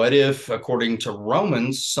saved? What if, according to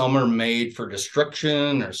Romans, some are made for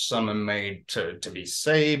destruction or some are made to be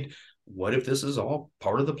saved? What if this is all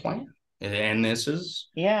part of the plan? And this is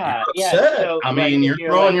you're yeah, yeah. upset. So I like mean, if you're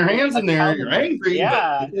you're throwing like your hands a in there. You're Calvinist, angry, but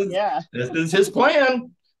yeah, this is yeah. this is his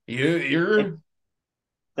plan. It You're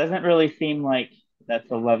doesn't really seem like that's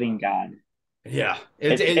a loving God. Yeah,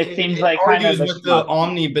 It seems it like kind argues of a with the schmuck.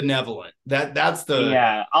 omnibenevolent. That's the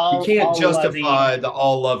Yeah, you can't all justify loving. the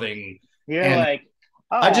all loving. You're And like,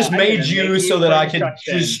 I oh, just I'm made gonna make you you so that for I could destruction,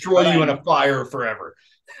 destroy but you in I'm a fire forever.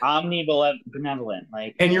 omnibenevolent.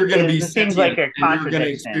 Like And you're going to be it seems like sentient a and you're going to contradiction.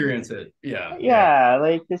 experience it. Yeah, yeah. Yeah,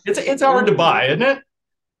 like this It's hard to buy, isn't it?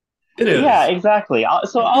 It yeah, is. exactly.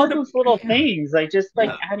 So It's all hard to, those little yeah, things, like just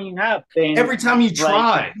like yeah. adding up, and Every time like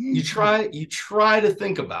you try to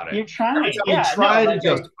think about it. you're Every trying. time you Yeah, no, try to like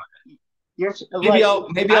justify. you're like,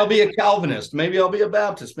 Maybe I, I'll be a Calvinist. Maybe I'll be a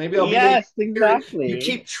Baptist. Maybe I'll be a yes, Unitarian. You exactly.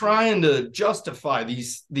 keep trying to justify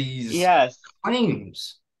these Yes,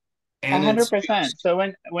 claims, and 100%. So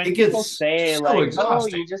it when people gets say so like, oh, exhausting.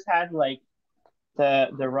 you just had like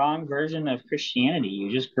the wrong version of Christianity,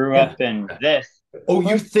 you just grew Yeah. up in this. Oh,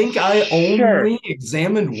 you Like, think I sure, only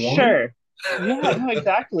examined one? sure. Yeah, no,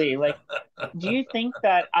 exactly. Like, do you think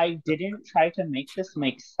that I didn't try to make this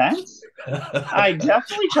make sense? I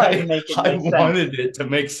definitely tried to make it I make sense. wanted it to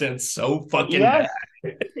make sense so fucking bad.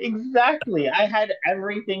 Yes, exactly. I had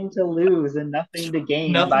everything to lose and nothing to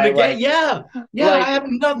gain Nothing by to gain. Yeah. Yeah. I like have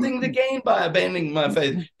nothing to gain by abandoning my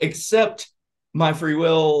faith except my free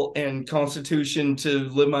will and constitution to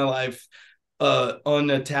live my life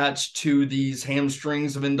unattached to these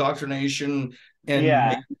hamstrings of indoctrination and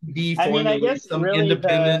yeah. maybe I mean, I formulate guess some really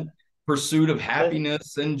independent pursuit of the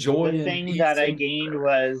happiness and joy the and thing that peace I and gained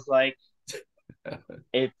was like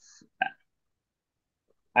it's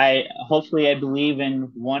I hopefully I believe in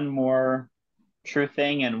one more true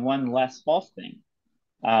thing and one less false thing.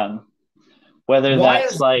 Um, whether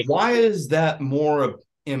that's like, why is that more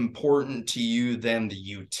important to you than the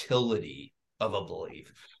utility of a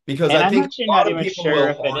belief? Because and I I'm think actually a lot not of even people sure will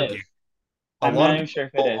if it argue. is. A I'm lot not of even people sure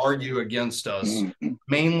if it will is. argue against us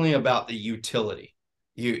mainly about the utility.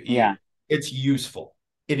 Yeah. It's useful.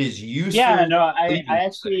 It is Yeah, useful no, believing I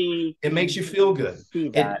this thing. actually It makes can you feel good. see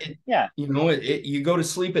that. Yeah. You go to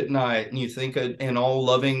sleep at night and you think an all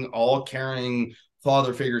loving, all caring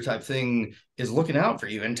father figure type thing is looking out for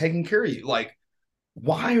you and taking care of you. Like,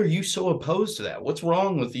 why are you so opposed to that? What's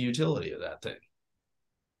wrong with the utility of that thing?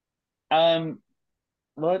 Um,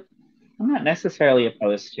 well, I'm not necessarily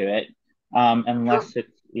opposed to it, Sure. unless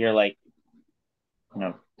you're like,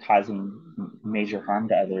 causing major harm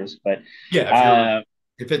to others. But Yeah, uh,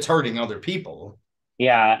 if it's hurting other people,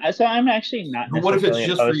 yeah, so I'm actually not but what if it's necessarily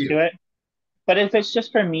just for opposed to you? it. But if it's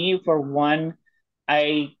just for me, for one,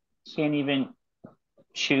 I can't even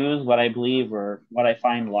choose what I believe or what I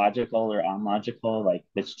find logical or unlogical. Like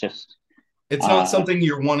it's just, It's not uh, something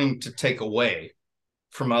you're wanting to take away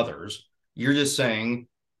from others. You're just saying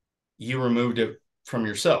you removed it from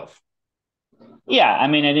yourself. yeah. I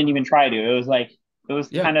mean, I didn't even try to. It was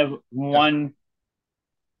Yeah. kind of Yeah.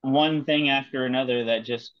 one thing after another that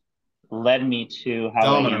just led me to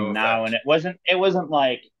how I Domino am now. And effect. it wasn't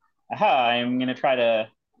like, aha, I'm gonna try to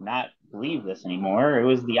not believe this anymore. It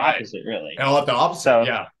was the Right. opposite, really. And the opposite. So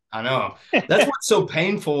Yeah. I know. That's what's so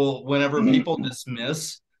painful whenever people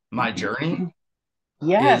dismiss my journey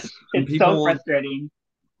is yes, when it's so people, frustrating.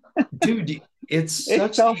 dude, it's It's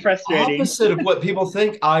such so the frustrating. opposite of what people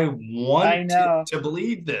think. I I want know, to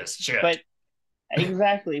believe this shit. but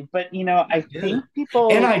exactly. But I I did. think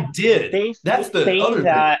And people I did. they That's the say other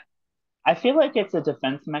thing. that I feel like it's a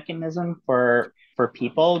defense mechanism for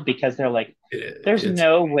people because they're like, there's It's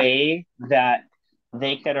no way that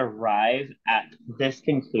they could arrive at this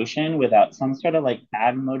conclusion without some sort of like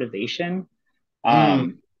bad motivation. mm,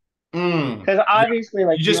 Um, mm. because Yeah. obviously,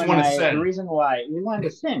 like You you just and want to I, the sin. reason why we wanted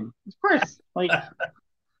to sin, of course, like,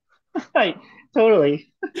 like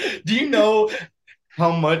totally. Do you know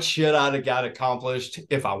how much shit I'd have got accomplished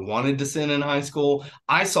if I wanted to sin in high school?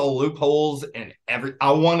 I saw loopholes in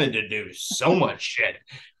I wanted to do so much shit,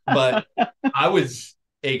 but I was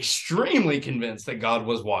extremely convinced that God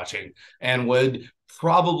was watching and would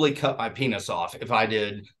probably cut my penis off if I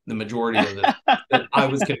did the majority of the that I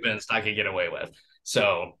was convinced I could get away with.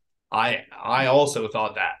 So I also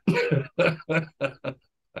thought that.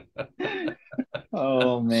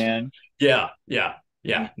 Oh man. Yeah, yeah,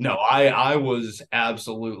 yeah. No, I was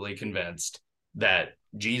absolutely convinced that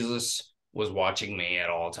Jesus was watching me at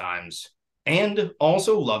all times and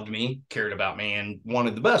also loved me, cared about me, and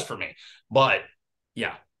wanted the best for me. But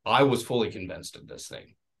yeah, I was fully convinced of this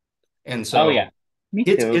thing. And Oh yeah, so me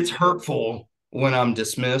too. it's hurtful when I'm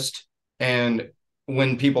dismissed and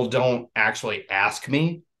when people don't actually ask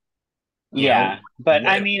me, you know, Yeah, but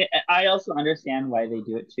I what mean, I also understand why they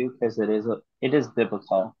do it too because it is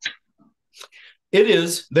biblical. it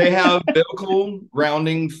is. They have biblical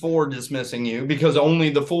grounding for dismissing you because only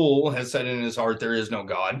the fool has said in his heart there is no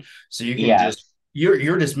God. So you can just Yes.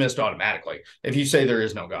 you're dismissed automatically. If you say there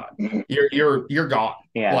is no God, you're gone.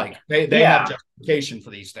 Yeah. Like they have justification for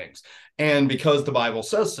these things. And because the Bible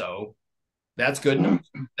says so, that's good enough.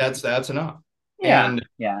 That's enough. Yeah.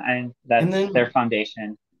 And that's then, their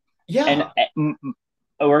foundation. Yeah. And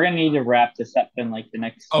we're going to need to wrap this up in like the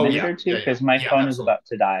next minute or two, because my phone is about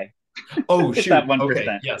to die. Oh, it's shoot. at 1%.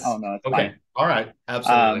 Okay. Yes. Oh, no, it's okay. fine. All right.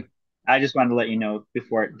 Absolutely. I just wanted to let you know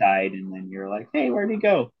before it died, and then you're like, hey, where'd he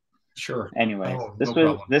go? Sure. Anyways, no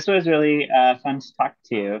this was really fun to talk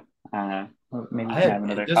to you. Maybe we can have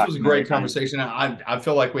another this talk was a great time. conversation. I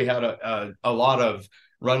feel like we had a lot of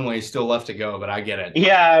runway still left to go, but I get it.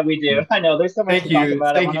 Yeah, we do. I know there's so much to talk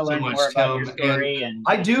about. I want to learn more about your story. And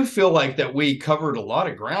I do feel like that we covered a lot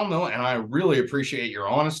of ground, though, and I really appreciate your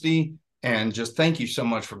honesty. And just thank you so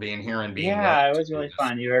much for being here and being. Yeah, it was really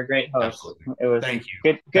fun. You were a great host. Absolutely. It was thank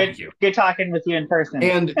you. Good talking with you in person.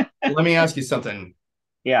 And let me ask you something.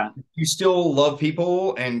 Yeah. You still love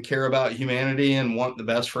people and care about humanity and want the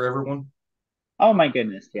best for everyone? Oh my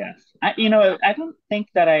goodness, yes. I don't think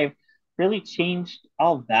that I've really changed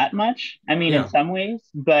all that much. I mean, in some ways,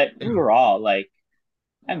 but overall, like,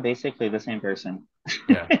 I'm basically the same person.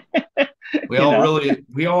 Yeah. We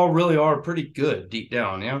all really are pretty good deep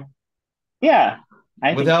down, yeah. Yeah,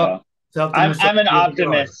 I think so. I'm an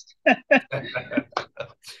optimist.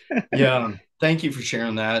 Yeah. Thank you for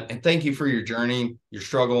sharing that. And thank you for your journey, your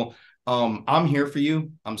struggle. I'm here for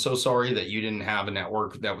you. I'm so sorry that you didn't have a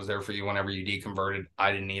network that was there for you whenever you deconverted.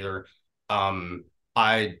 I didn't either.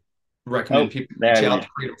 I recommend people reach out to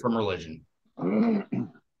Freedom from Religion.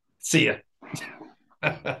 See ya.